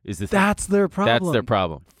joke. Is the thing. That's their problem. That's their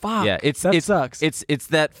problem. Fuck. Yeah, it sucks. It's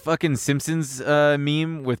that fucking Simpsons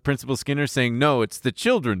meme with Principal Skinner saying, "No, it's the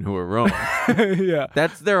children who are wrong." Yeah,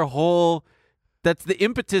 that's their whole. That's the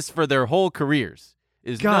impetus for their whole careers.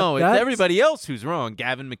 It's everybody else who's wrong.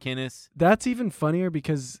 Gavin McInnes. That's even funnier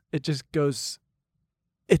because it just goes.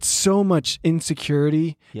 It's so much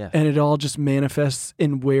insecurity, and it all just manifests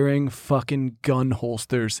in wearing fucking gun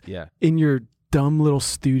holsters. In your dumb little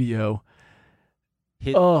studio.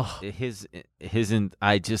 I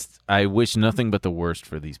wish nothing but the worst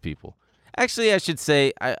for these people. Actually, I should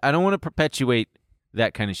say I don't want to perpetuate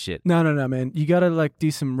that kind of shit. No, man. You gotta like do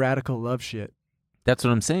some radical love shit. That's what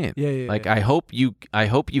I'm saying. Yeah. Like I hope you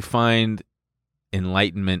find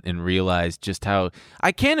enlightenment and realize just how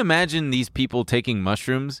I can't imagine these people taking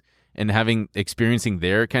mushrooms and experiencing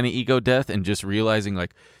their kind of ego death and just realizing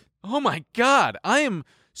like, oh my God, I am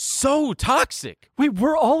so toxic. Wait,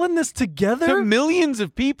 we're all in this together? To millions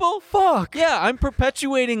of people? Fuck. Yeah, I'm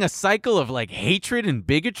perpetuating a cycle of like hatred and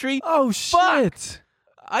bigotry. Oh shit.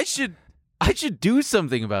 I should do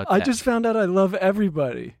something about that. I just found out I love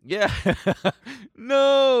everybody. Yeah.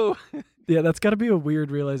 No. Yeah, that's got to be a weird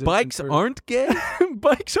realization. Bikes aren't gay?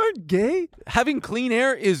 Bikes aren't gay? Having clean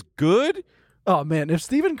air is good? Oh man, if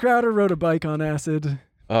Steven Crowder rode a bike on acid...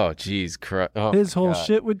 Oh, geez. His whole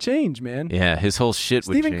shit would change, man. Yeah, his whole shit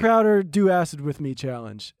would change. Steven Crowder, do acid with me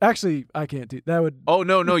challenge. Actually, I can't do that. Would. Oh,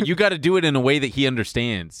 no. You got to do it in a way that he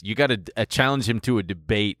understands. You got to challenge him to a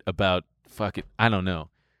debate about I don't know.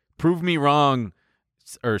 Prove me wrong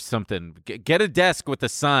or something. Get a desk with a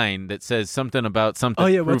sign that says something about something. Oh,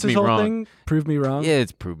 yeah. What's his whole wrong. thing? Prove me wrong? Yeah,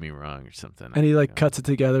 it's prove me wrong or something. And he cuts it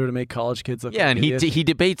together to make college kids look like idiots. And he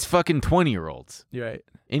debates fucking 20-year-olds. You're right.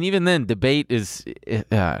 And even then, debate is,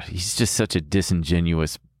 he's just such a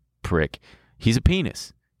disingenuous prick. He's a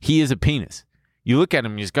penis. He is a penis. You look at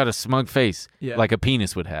him, he's got a smug face like a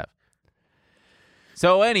penis would have.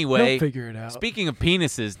 So anyway, he'll figure it out. Speaking of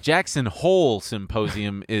penises, Jackson Hole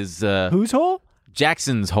Symposium is... Whose hole?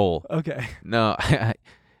 Jackson's Hole. Okay. No,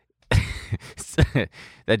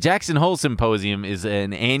 the Jackson Hole Symposium is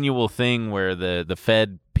an annual thing where the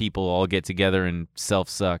Fed people all get together and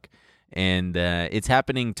self-suck. And it's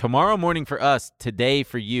happening tomorrow morning for us, today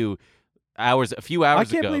for you, a few hours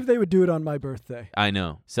ago. I can't believe they would do it on my birthday. I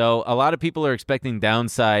know. So a lot of people are expecting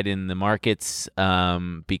downside in the markets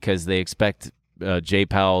because they expect Jay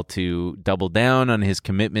Powell to double down on his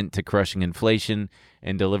commitment to crushing inflation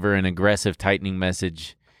and deliver an aggressive tightening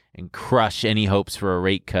message and crush any hopes for a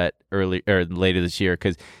rate cut later this year.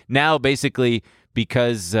 Because now, basically,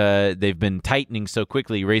 because they've been tightening so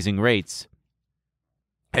quickly, raising rates,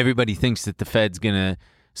 everybody thinks that the Fed's going to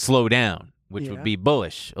slow down, which would be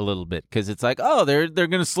bullish a little bit because it's like, oh, they're going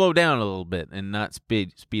to slow down a little bit and not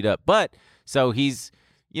speed up. But so he's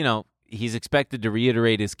expected to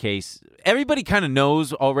reiterate his case. Everybody kind of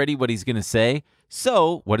knows already what he's going to say.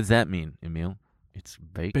 So what does that mean, Emil? It's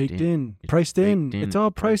baked in. It's priced in. It's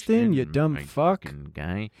all priced in, you dumb fuck.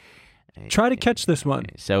 Guy. Try to catch this one.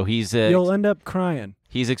 So he's you'll end up crying.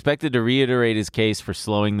 He's expected to reiterate his case for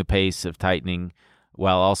slowing the pace of tightening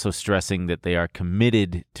while also stressing that they are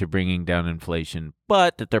committed to bringing down inflation,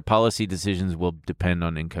 but that their policy decisions will depend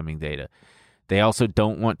on incoming data. They also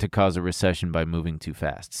don't want to cause a recession by moving too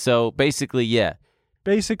fast. So basically,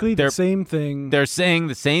 the same thing. They're saying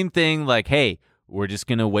the same thing like, hey, we're just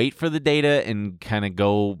going to wait for the data and kind of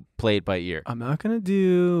go play it by ear. I'm not going to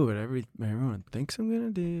do whatever everyone thinks I'm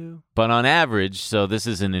going to do. But on average, so this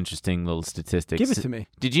is an interesting little statistic. Give it to me.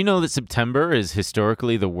 Did you know that September is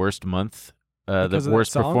historically the worst month? The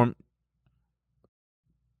worst perform.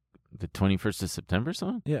 The 21st of September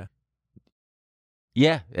song? Yeah.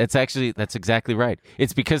 Yeah, that's exactly right.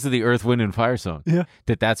 It's because of the Earth, Wind, and Fire song. Yeah.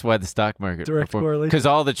 That's why the stock market direct correlation. Because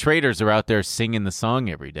all the traders are out there singing the song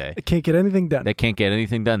every day. They can't get anything done. They can't get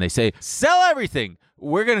anything done. They say, sell everything.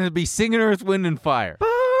 We're going to be singing Earth, Wind, and Fire.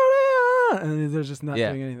 And they're just not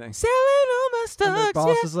doing anything. Selling all my stocks. And their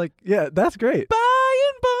boss is like, yeah, that's great.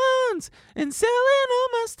 Buying bonds and selling all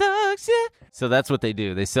my stocks, yeah. So that's what they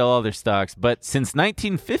do. They sell all their stocks. But since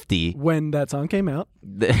 1950, When that song came out.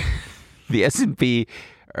 the S&P,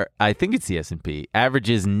 or I think it's the S&P,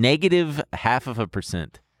 averages negative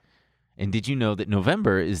 0.5%. And did you know that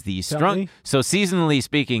November is the strong? So seasonally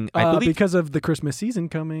speaking, I believe because of the Christmas season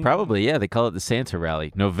coming. probably, yeah, they call it the Santa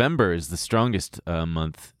Rally. November is the strongest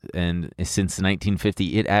month, and since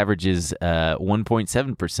 1950, it averages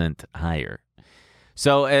 1.7% higher.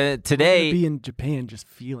 So today, I'm gonna be in Japan, just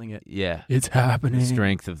feeling it. yeah, It's happening. the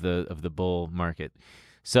strength of the bull market.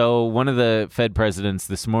 So one of the Fed presidents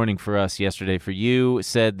this morning for us, yesterday for you,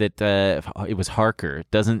 said that it was Harker.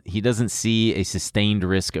 He doesn't see a sustained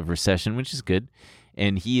risk of recession, which is good,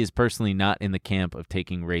 and he is personally not in the camp of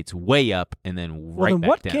taking rates way up and then Well, right then back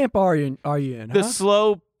what down. camp are you in? The huh?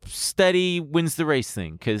 slow, steady wins the race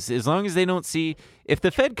thing. Because as long as they don't see, if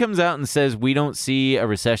the Fed comes out and says we don't see a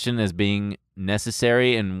recession as being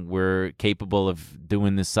necessary and we're capable of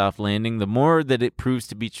doing this soft landing, the more that it proves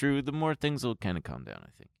to be true, the more things will kind of calm down, I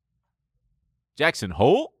think. Jackson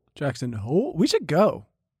Hole? Jackson Hole? We should go.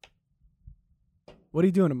 What are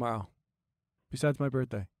you doing tomorrow? Besides my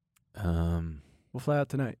birthday. We'll fly out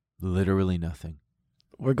tonight. Literally nothing.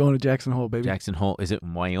 We're going to Jackson Hole, baby. Jackson Hole, is it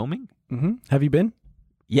in Wyoming? Mm-hmm. Have you been?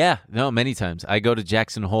 Yeah, no, many times. I go to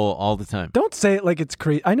Jackson Hole all the time. Don't say it like it's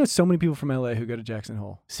crazy. I know so many people from LA who go to Jackson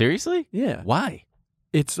Hole. Seriously? Yeah. Why?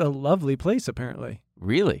 It's a lovely place, apparently.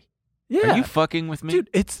 Really? Yeah. Are you fucking with me? Dude,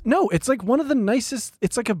 it's like one of the nicest,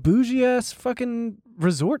 it's like a bougie-ass fucking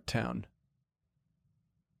resort town.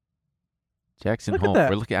 Jackson Look at Hole. that.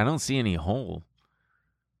 We're looking. I don't see any hole.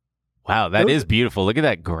 Wow, that is beautiful. Look at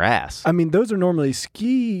that grass. I mean, those are normally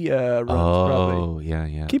ski roads, probably. Oh, yeah,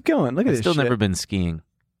 yeah. Keep going. Look at I've this still shit. never been skiing.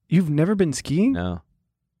 You've never been skiing? No.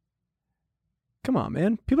 Come on,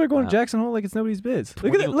 man. People are going Wow. to Jackson Hole like it's nobody's biz.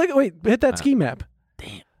 Look at 20 that. Wait, hit that Wow. ski map.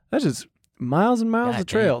 Damn. That's just miles and miles God of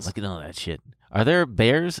damn, trails. Look at all that shit. Are there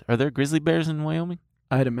bears? Are there grizzly bears in Wyoming?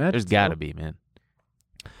 I'd imagine. There's got to be, man.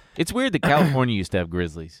 It's weird that California used to have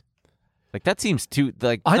grizzlies. Like, that seems too,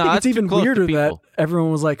 like, I no, think that's it's too even close to weirder that people.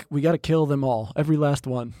 everyone was like, we got to kill them all. Every last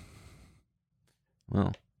one.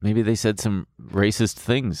 Well, maybe they said some racist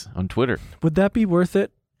things on Twitter. Would that be worth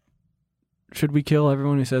it? Should we kill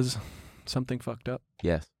everyone who says something fucked up?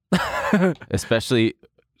 Yes. Especially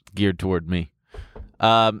geared toward me.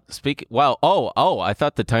 Wow. Oh, I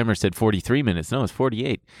thought the timer said 43 minutes. No, it's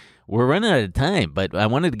 48. We're running out of time, but I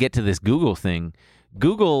wanted to get to this Google thing.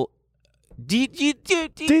 Google.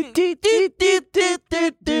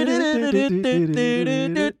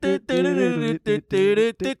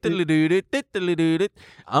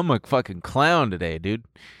 I'm a fucking clown today, dude.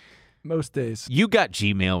 Most days. You got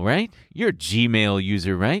Gmail, right? You're a Gmail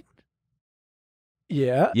user, right?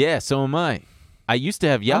 Yeah. Yeah, so am I. I used to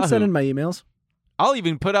have Yahoo. I'm sending my emails. I'll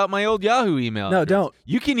even put out my old Yahoo email. No, address. don't.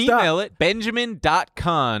 You can Stop. email it,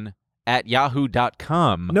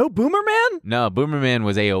 benjamin.con@yahoo.com. No Boomer Man? No, Boomerman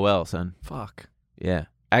was AOL, son. Fuck. Yeah.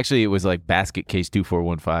 Actually, it was like Basket Case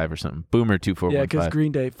 2415 or something. Boomer 2415. Yeah, because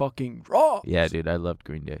Green Day fucking raw. Yeah, dude, I loved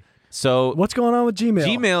Green Day. So What's going on with Gmail?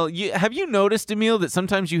 Gmail, have you noticed, Emil, that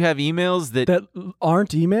sometimes you have emails that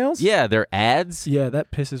aren't emails? yeah, they're ads? Yeah, that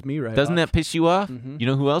pisses me right Doesn't off. that piss you off? Mhm. You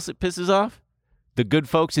know who else it pisses off? The good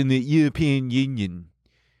folks in the European Union.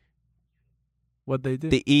 What'd they do?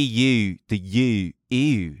 The EU. The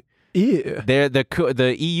EU. Ew.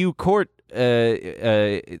 The EU court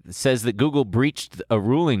says that Google breached a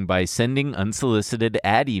ruling by sending unsolicited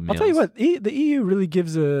ad emails. I'll tell you what, the EU really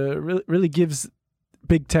gives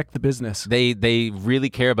big tech the business. They really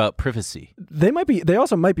care about privacy. They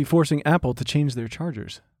also might be forcing Apple to change their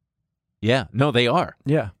chargers. Yeah, no, they are.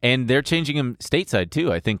 Yeah. And they're changing them stateside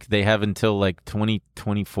too. I think they have until like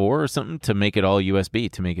 2024 or something to make it all USB,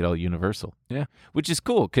 to make it all universal. Yeah. Which is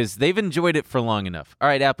cool because they've enjoyed it for long enough. All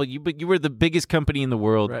right, Apple, you were the biggest company in the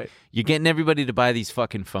world. Right. You're getting everybody to buy these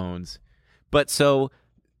fucking phones. But so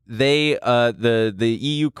they the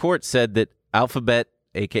EU court said that Alphabet,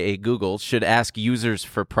 aka Google, should ask users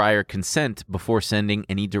for prior consent before sending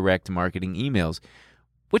any direct marketing emails.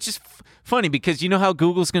 Which is funny because you know how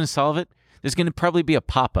Google's going to solve it? There's going to probably be a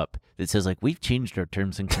pop-up that says, like, we've changed our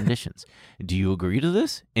terms and conditions. Do you agree to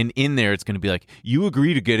this? And in there, it's going to be like, you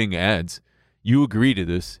agree to getting ads. You agree to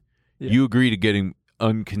this. Yeah. You agree to getting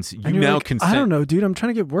unconsent. You And you're now like, consent. I don't know, dude. I'm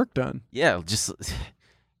trying to get work done. Yeah, just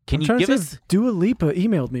can I'm you trying give to us? see if Dua Lipa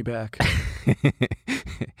emailed me back.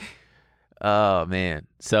 Oh man,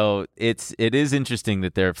 so it is interesting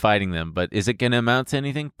that they're fighting them, but is it going to amount to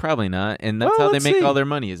anything? Probably not, and that's Well, how they let's make see. all their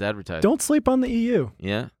money is advertising. Don't sleep on the EU.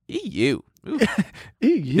 Yeah, EU. Ooh.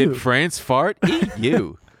 EU. Did France fart?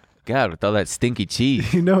 EU. God, with all that stinky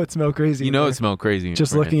cheese. You know it smelled crazy. You know it smelled crazy. in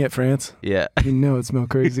Just France. looking at France. Yeah. You know it smelled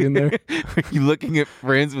crazy in there. Are you looking at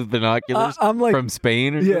France with binoculars I'm like, from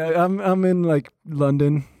Spain or something? yeah, I'm in like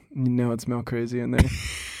London. You know it smelled crazy in there.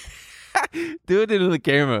 Do it into the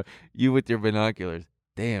camera. You with your binoculars.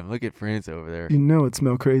 Damn, look at France over there. You know it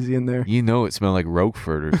smelled crazy in there. You know it smelled like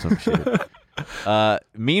Roquefort or some shit.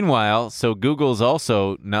 Meanwhile, so Google's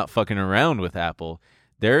also not fucking around with Apple.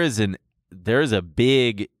 There is a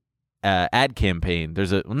big ad campaign.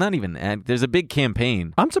 There's a big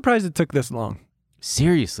campaign. I'm surprised it took this long.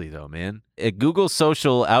 Seriously though, man. A Google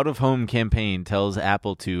social out-of-home campaign tells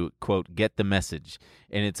Apple to, quote, get the message.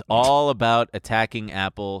 And it's all about attacking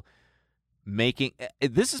Apple,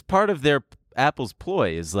 this is part of their Apple's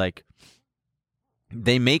ploy, is like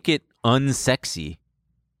they make it unsexy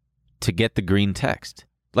to get the green text.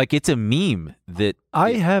 Like it's a meme that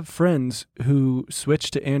I have friends who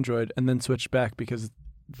switched to Android and then switched back because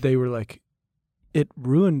they were like, it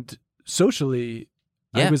ruined socially.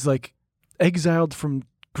 Yeah. I was like exiled from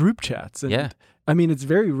group chats. And Yeah. I mean, it's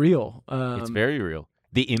very real. it's very real.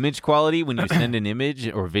 The image quality when you send an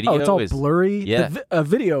image or video it's all is blurry. Yeah. A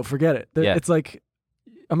video, forget it. Yeah. It's like,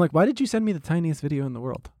 I'm like, why did you send me the tiniest video in the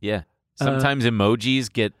world? Yeah. Sometimes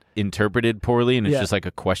emojis get interpreted poorly and it's Yeah. just like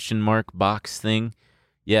a question mark box thing.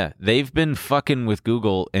 Yeah. They've been fucking with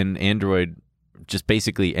Google and Android, just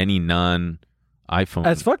basically any non-iPhone.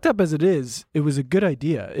 As fucked up as it is, it was a good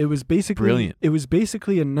idea. It was basically Brilliant. It was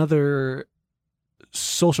basically another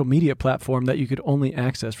social media platform that you could only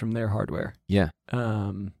access from their hardware. Yeah.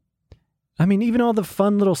 I mean, even all the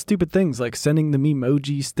fun little stupid things like sending the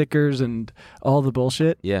memoji stickers and all the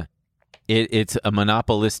bullshit. Yeah. It's a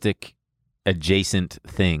monopolistic adjacent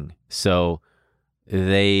thing. So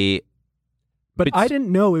they... But I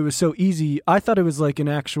didn't know it was so easy. I thought it was like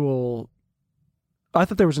I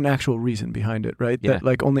thought there was an actual reason behind it, right? Yeah. That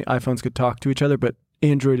like only iPhones could talk to each other, but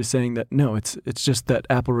Android is saying that no, it's just that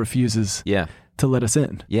Apple refuses to let us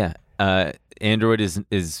in. Yeah. Android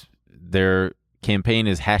is their campaign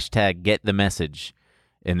is hashtag get the message,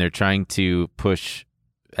 and they're trying to push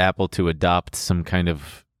Apple to adopt some kind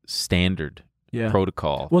of standard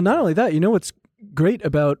protocol. Well, not only that, you know what's great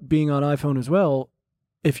about being on iPhone as well?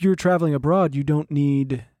 If you're traveling abroad, you don't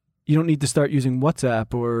need to start using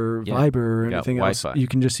WhatsApp or Viber or anything else. Wi-Fi. You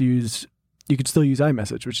can still use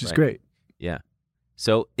iMessage, which is Right. great. Yeah.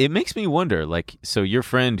 So it makes me wonder, like, so your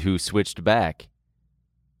friend who switched back,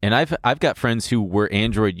 and I've got friends who were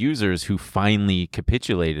Android users who finally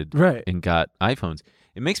capitulated Right. and got iPhones.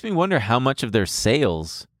 It makes me wonder how much of their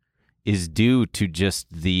sales is due to just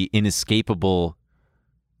the inescapable,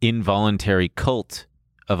 involuntary cult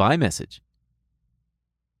of iMessage.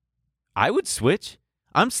 I would switch.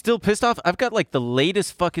 I'm still pissed off. I've got like the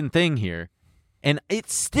latest fucking thing here, and it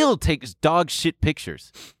still takes dog shit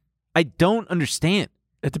pictures. I don't understand.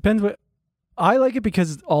 It depends what. I like it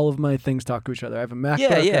because all of my things talk to each other. I have a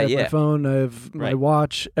MacBook, I have my phone, I have my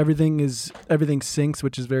watch. Everything syncs,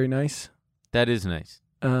 which is very nice. That is nice.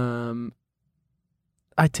 I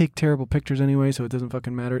take terrible pictures anyway, so it doesn't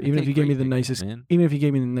fucking matter. Even if you gave me the nicest,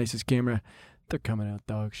 camera, they're coming out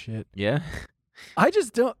dog shit. Yeah. I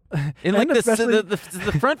just don't. And like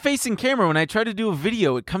the front-facing camera, when I try to do a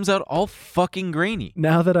video, it comes out all fucking grainy.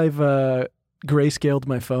 Now that I've grayscaled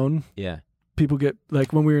my phone, people get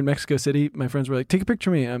like when we were in Mexico City, my friends were like, "Take a picture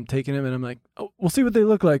of me." I'm taking them, and I'm like, "Oh, we'll see what they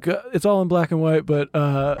look like. It's all in black and white, but."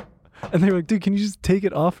 And they were like, "Dude, can you just take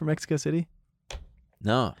it off for Mexico City?"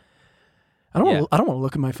 No, I don't want to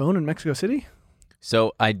look at my phone in Mexico City.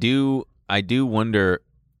 So I do wonder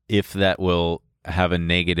if that will have a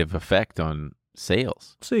negative effect on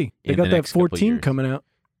sales. See, they got that 14 coming out.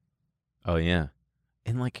 Oh yeah,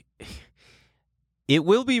 and like, it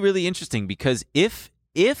will be really interesting because if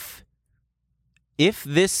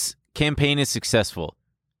this campaign is successful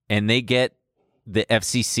and they get the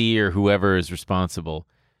FCC or whoever is responsible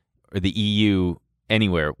or the EU,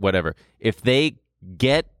 anywhere, whatever, if they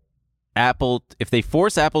get Apple, if they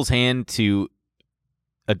force Apple's hand to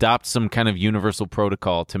adopt some kind of universal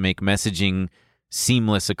protocol to make messaging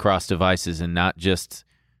seamless across devices and not just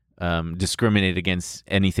discriminate against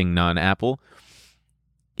anything non-Apple,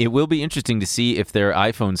 it will be interesting to see if their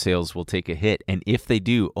iPhone sales will take a hit. And if they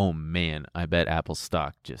do, oh man, I bet Apple's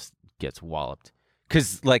stock just gets walloped.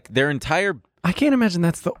 Because like their entire... I can't imagine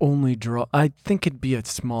that's the only draw. I think it'd be a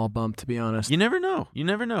small bump, to be honest. You never know. You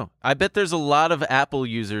never know. I bet there's a lot of Apple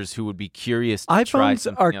users who would be curious to try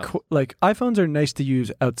something else. iPhones are nice to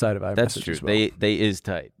use outside of iMessage. That's true. As well. They is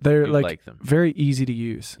tight. They're You like them. very easy to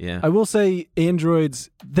use. Yeah. I will say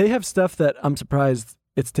Androids, they have stuff that I'm surprised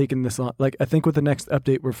it's taken this long. Like, I think with the next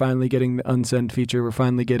update, we're finally getting the unsend feature. We're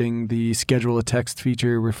finally getting the schedule a text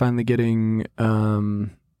feature. We're finally getting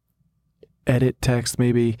edit text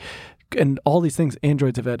maybe. And all these things,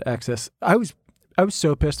 Androids have had access. I was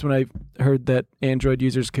so pissed when I heard that Android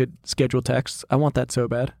users could schedule texts. I want that so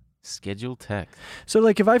bad. Schedule text. So,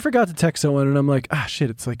 like, if I forgot to text someone and I'm like, shit,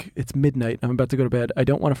 it's midnight. I'm about to go to bed. I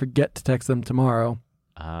don't want to forget to text them tomorrow.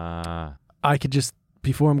 I could just,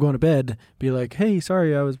 before I'm going to bed, be like, hey,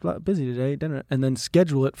 sorry, I was busy today, and then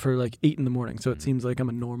schedule it for like 8 a.m. So it seems like I'm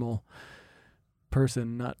a normal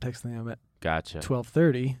person, not texting them at Gotcha.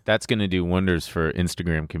 12:30. That's going to do wonders for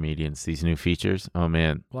Instagram comedians, these new features. Oh,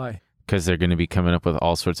 man. Why? Because they're going to be coming up with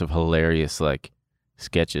all sorts of hilarious, like,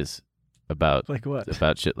 sketches about... Like what?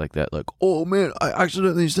 About shit like that. Like, oh, man, I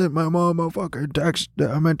accidentally sent my mom a fucking text that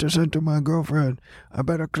I meant to send to my girlfriend. I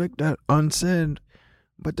better click that unsend.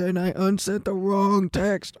 But then I unsent the wrong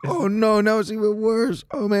text. Oh, no, now it's even worse.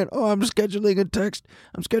 Oh, man. Oh, I'm scheduling a text.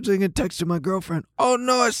 I'm scheduling a text to my girlfriend. Oh,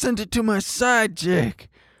 no, I sent it to my side chick.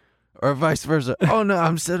 Or vice versa. Oh, no,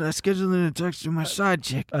 I'm scheduling a text to my side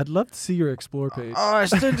chick. I'd love to see your Explore page. Oh, I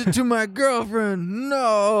sent it to my girlfriend.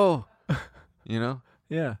 No. You know?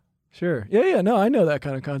 Yeah, sure. Yeah, no, I know that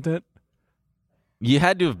kind of content. You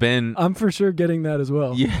had to have been... I'm for sure getting that as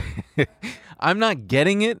well. Yeah. I'm not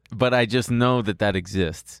getting it, but I just know that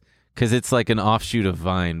exists. Because it's like an offshoot of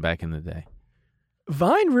Vine back in the day.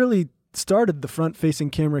 Vine really started the front-facing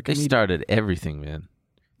camera They comedian. started everything, man.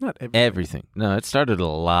 Not everything. Everything. No, it started a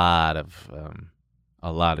lot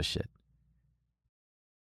of shit.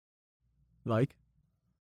 Like?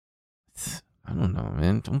 I don't know,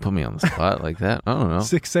 man. Don't put me on the spot like that. I don't know.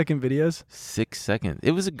 6-second videos? 6 seconds.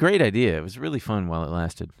 It was a great idea. It was really fun while it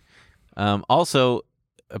lasted. Also,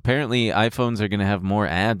 apparently iPhones are going to have more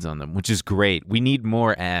ads on them, which is great. We need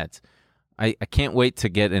more ads. I can't wait to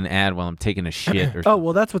get an ad while I'm taking a shit. Or Oh,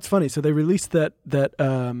 well, that's what's funny. So they released that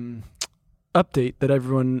update that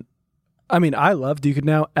everyone... I mean, I loved. You could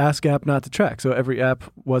now ask app not to track. So every app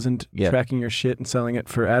wasn't tracking your shit and selling it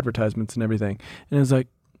for advertisements and everything. And it was like,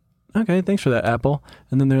 okay, thanks for that, Apple.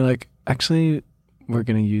 And then they're like, actually, we're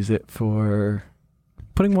going to use it for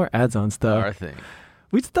putting more ads on stuff. Our thing.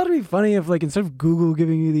 We just thought it'd be funny if, like, instead of Google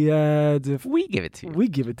giving you the ads, if we give it to you. We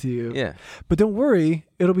give it to you. Yeah. But don't worry,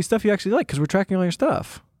 it'll be stuff you actually like because we're tracking all your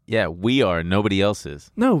stuff. Yeah, we are. Nobody else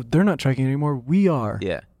is. No, they're not tracking it anymore. We are.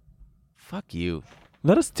 Yeah. Fuck you.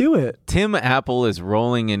 Let us do it. Tim Apple is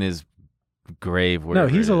rolling in his grave. No,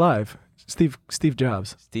 he's alive. Steve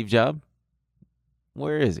Jobs. Steve Jobs?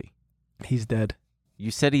 Where is he? He's dead.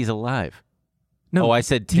 You said he's alive. No. Oh, I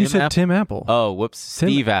said Tim You said Apple? Tim Apple. Oh, whoops.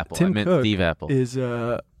 Steve Apple. I meant Cook Steve Apple.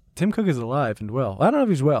 Tim Cook is alive and well. I don't know if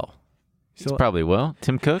he's well. He's probably well.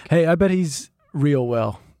 Tim Cook? Hey, I bet he's real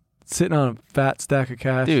well. Sitting on a fat stack of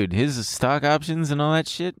cash. Dude, his stock options and all that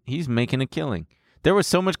shit, he's making a killing. There was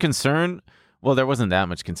so much concern. Well, there wasn't that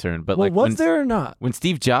much concern, but was there or not? When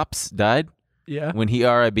Steve Jobs died, when he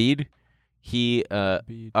RIP'd,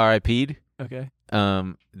 RIP'd. Okay.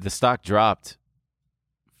 The stock dropped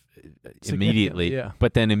immediately,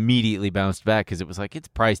 but then immediately bounced back because it was like, it's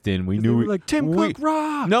priced in. We knew like Tim Cook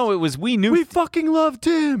rocked. No, it was we knew. We fucking love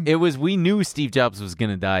Tim. It was we knew Steve Jobs was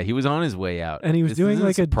gonna die. He was on his way out, and he was doing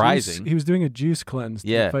like surprising. He was doing a juice cleanse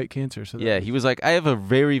to fight cancer. So he was like, I have a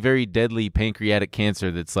very, very deadly pancreatic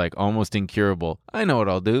cancer that's like almost incurable. I know what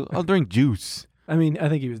I'll do. I'll drink juice. I mean, I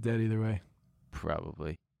think he was dead either way.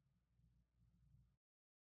 Probably.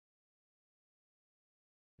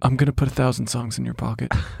 I'm going to put 1,000 songs in your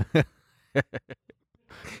pocket.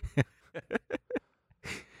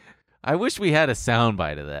 I wish we had a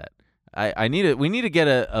soundbite of that. I need it. We need to get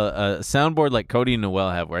a soundboard like Cody and Noel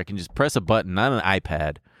have, where I can just press a button, not an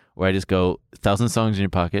iPad, where I just go 1,000 songs in your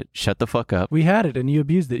pocket. Shut the fuck up. We had it, and you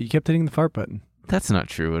abused it. You kept hitting the fart button. That's not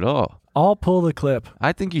true at all. I'll pull the clip.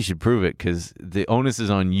 I think you should prove it because the onus is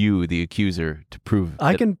on you, the accuser, to prove.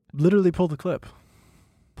 I can literally pull the clip.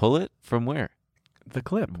 Pull it from where? The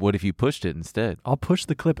clip. What if you pushed it instead? I'll push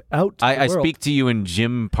the clip out to the I world. speak to you in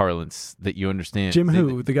gym parlance that you understand. Jim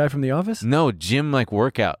who? The guy from The Office? No, gym like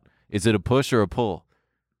workout. Is it a push or a pull?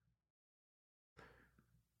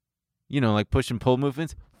 You know, like push and pull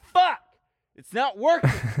movements? Fuck! It's not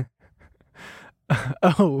working!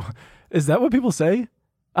 Oh, is that what people say?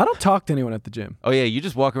 I don't talk to anyone at the gym. Oh, yeah, you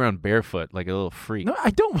just walk around barefoot like a little freak. No,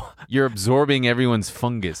 I don't. You're absorbing everyone's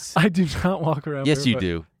fungus. I do not walk around Yes, barefoot. you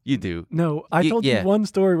do. You do. No, I told you one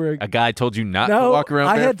story where a guy told you not to walk around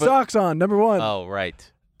barefoot? I had socks on, number one. Oh,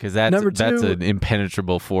 right. Because that's an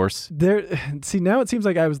impenetrable force. See, now it seems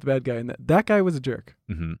like I was the bad guy, and that guy was a jerk.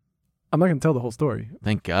 Mm-hmm. I'm not going to tell the whole story.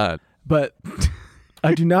 Thank God. But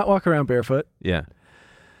I do not walk around barefoot. Yeah.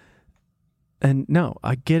 And no,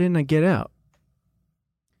 I get in, I get out.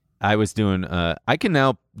 I was doing. I can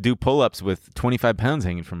now do pull-ups with 25 pounds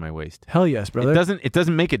hanging from my waist. Hell yes, brother. It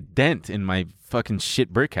doesn't make a dent in my fucking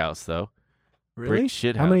shit brick house though. Really? Brick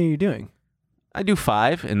shit How house. many are you doing? I do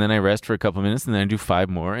 5, and then I rest for a couple minutes, and then I do 5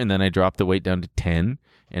 more, and then I drop the weight down to 10,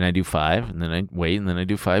 and I do 5, and then I wait, and then I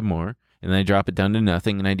do 5 more, and then I drop it down to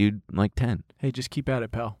nothing, and I do like 10. Hey, just keep at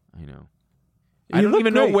it, pal. I know. You I don't look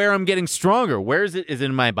even know great. where I'm getting stronger. Where is it? Is it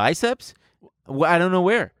in my biceps? I don't know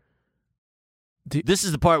where. This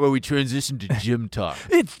is the part where we transition to gym talk.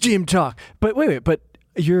 It's gym talk. But wait, but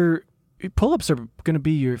your pull-ups are going to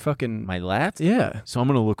be your fucking... My lats? Yeah. So I'm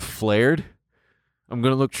going to look flared. I'm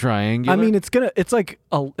going to look triangular. I mean, it's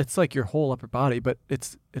like your whole upper body, but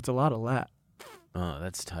it's a lot of lat. Oh,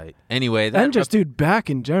 that's tight. Anyway. And just, dude, back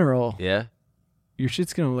in general. Yeah? Your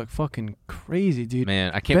shit's going to look fucking crazy, dude.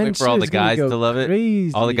 Man, I can't wait for all the guys to love it.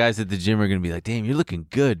 Crazy. All the guys at the gym are going to be like, damn, you're looking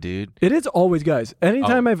good, dude. It is always guys.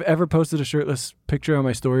 Anytime I've ever posted a shirtless picture on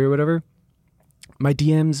my story or whatever, my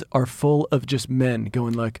DMs are full of just men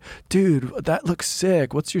going like, dude, that looks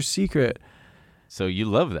sick. What's your secret? So you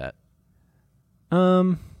love that.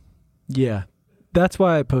 Yeah. That's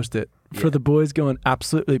why I post it. For the boys going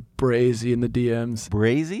absolutely brazy in the DMs.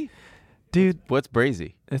 Brazy? Dude. What's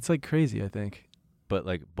brazy? It's like crazy, I think. But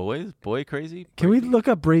like boy crazy? Can we look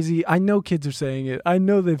up brazy? I know kids are saying it. I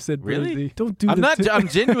know they've said really? brazy. Don't do that. I'm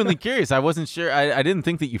genuinely curious. I wasn't sure. I didn't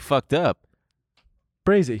think that you fucked up.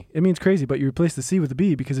 Brazy. It means crazy, but you replace the C with a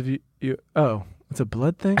B because if you it's a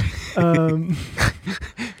blood thing?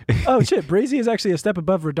 Oh, shit. Brazy is actually a step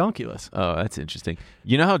above redonkulous. Oh, that's interesting.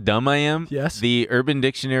 You know how dumb I am? Yes. The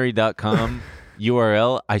urbandictionary.com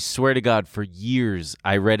URL, I swear to God, for years,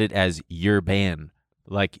 I read it as your ban.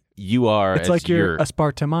 Like you are. It's like your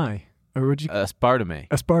aspartame. Or would you? Aspartame.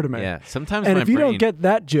 Aspartame. Yeah. Sometimes and my if you brain... don't get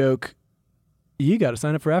that joke, you got to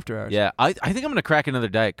sign up for After Hours. Yeah. I think I'm going to crack another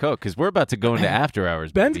Diet Coke because we're about to go into After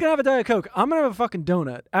Hours. Ben's going to have a Diet Coke. I'm going to have a fucking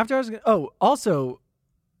donut. After Hours. Also,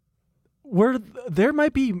 there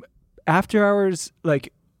might be After Hours,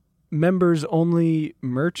 like, members only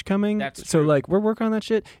merch coming. That's so true. like we're working on that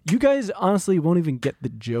shit. You guys honestly won't even get the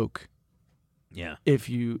joke. Yeah. If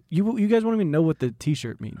you guys won't even know what the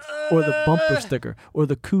t-shirt means or the bumper sticker or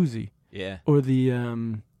the koozie. Yeah. Or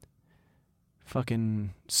the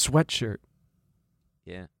fucking sweatshirt.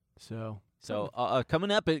 Yeah. So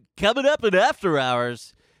coming up at After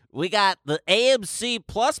Hours, we got the AMC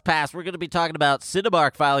Plus Pass. We're going to be talking about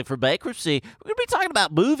Cinemark filing for bankruptcy. We're going to be talking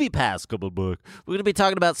about Movie Pass coming back. We're going to be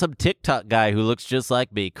talking about some TikTok guy who looks just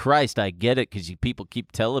like me. Christ, I get it because people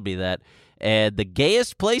keep telling me that. And the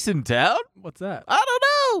gayest place in town? What's that? I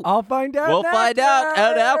don't know. I'll find out. We'll find out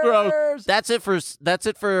at After Hours. That's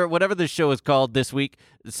it for whatever this show is called this week.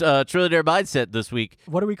 It's Trillionaire Mindset this week.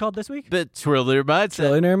 What are we called this week? The Trillionaire Mindset.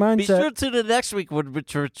 Trillionaire Mindset. Be sure to tune in next week when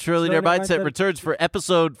Trillionaire Mindset returns for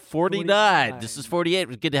episode 49. This is 48.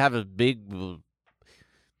 We're going to have a big...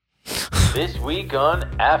 This week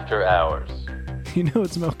on After Hours. You know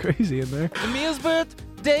it smells crazy in there. Emil's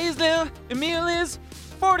birthday is now. Emil is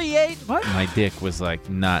 48. What? My dick was like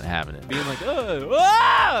not having it. Being like,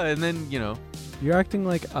 oh, and then, You're acting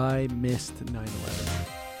like I missed 9/11.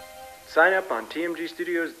 Sign up on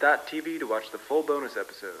tmgstudios.tv to watch the full bonus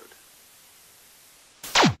episode.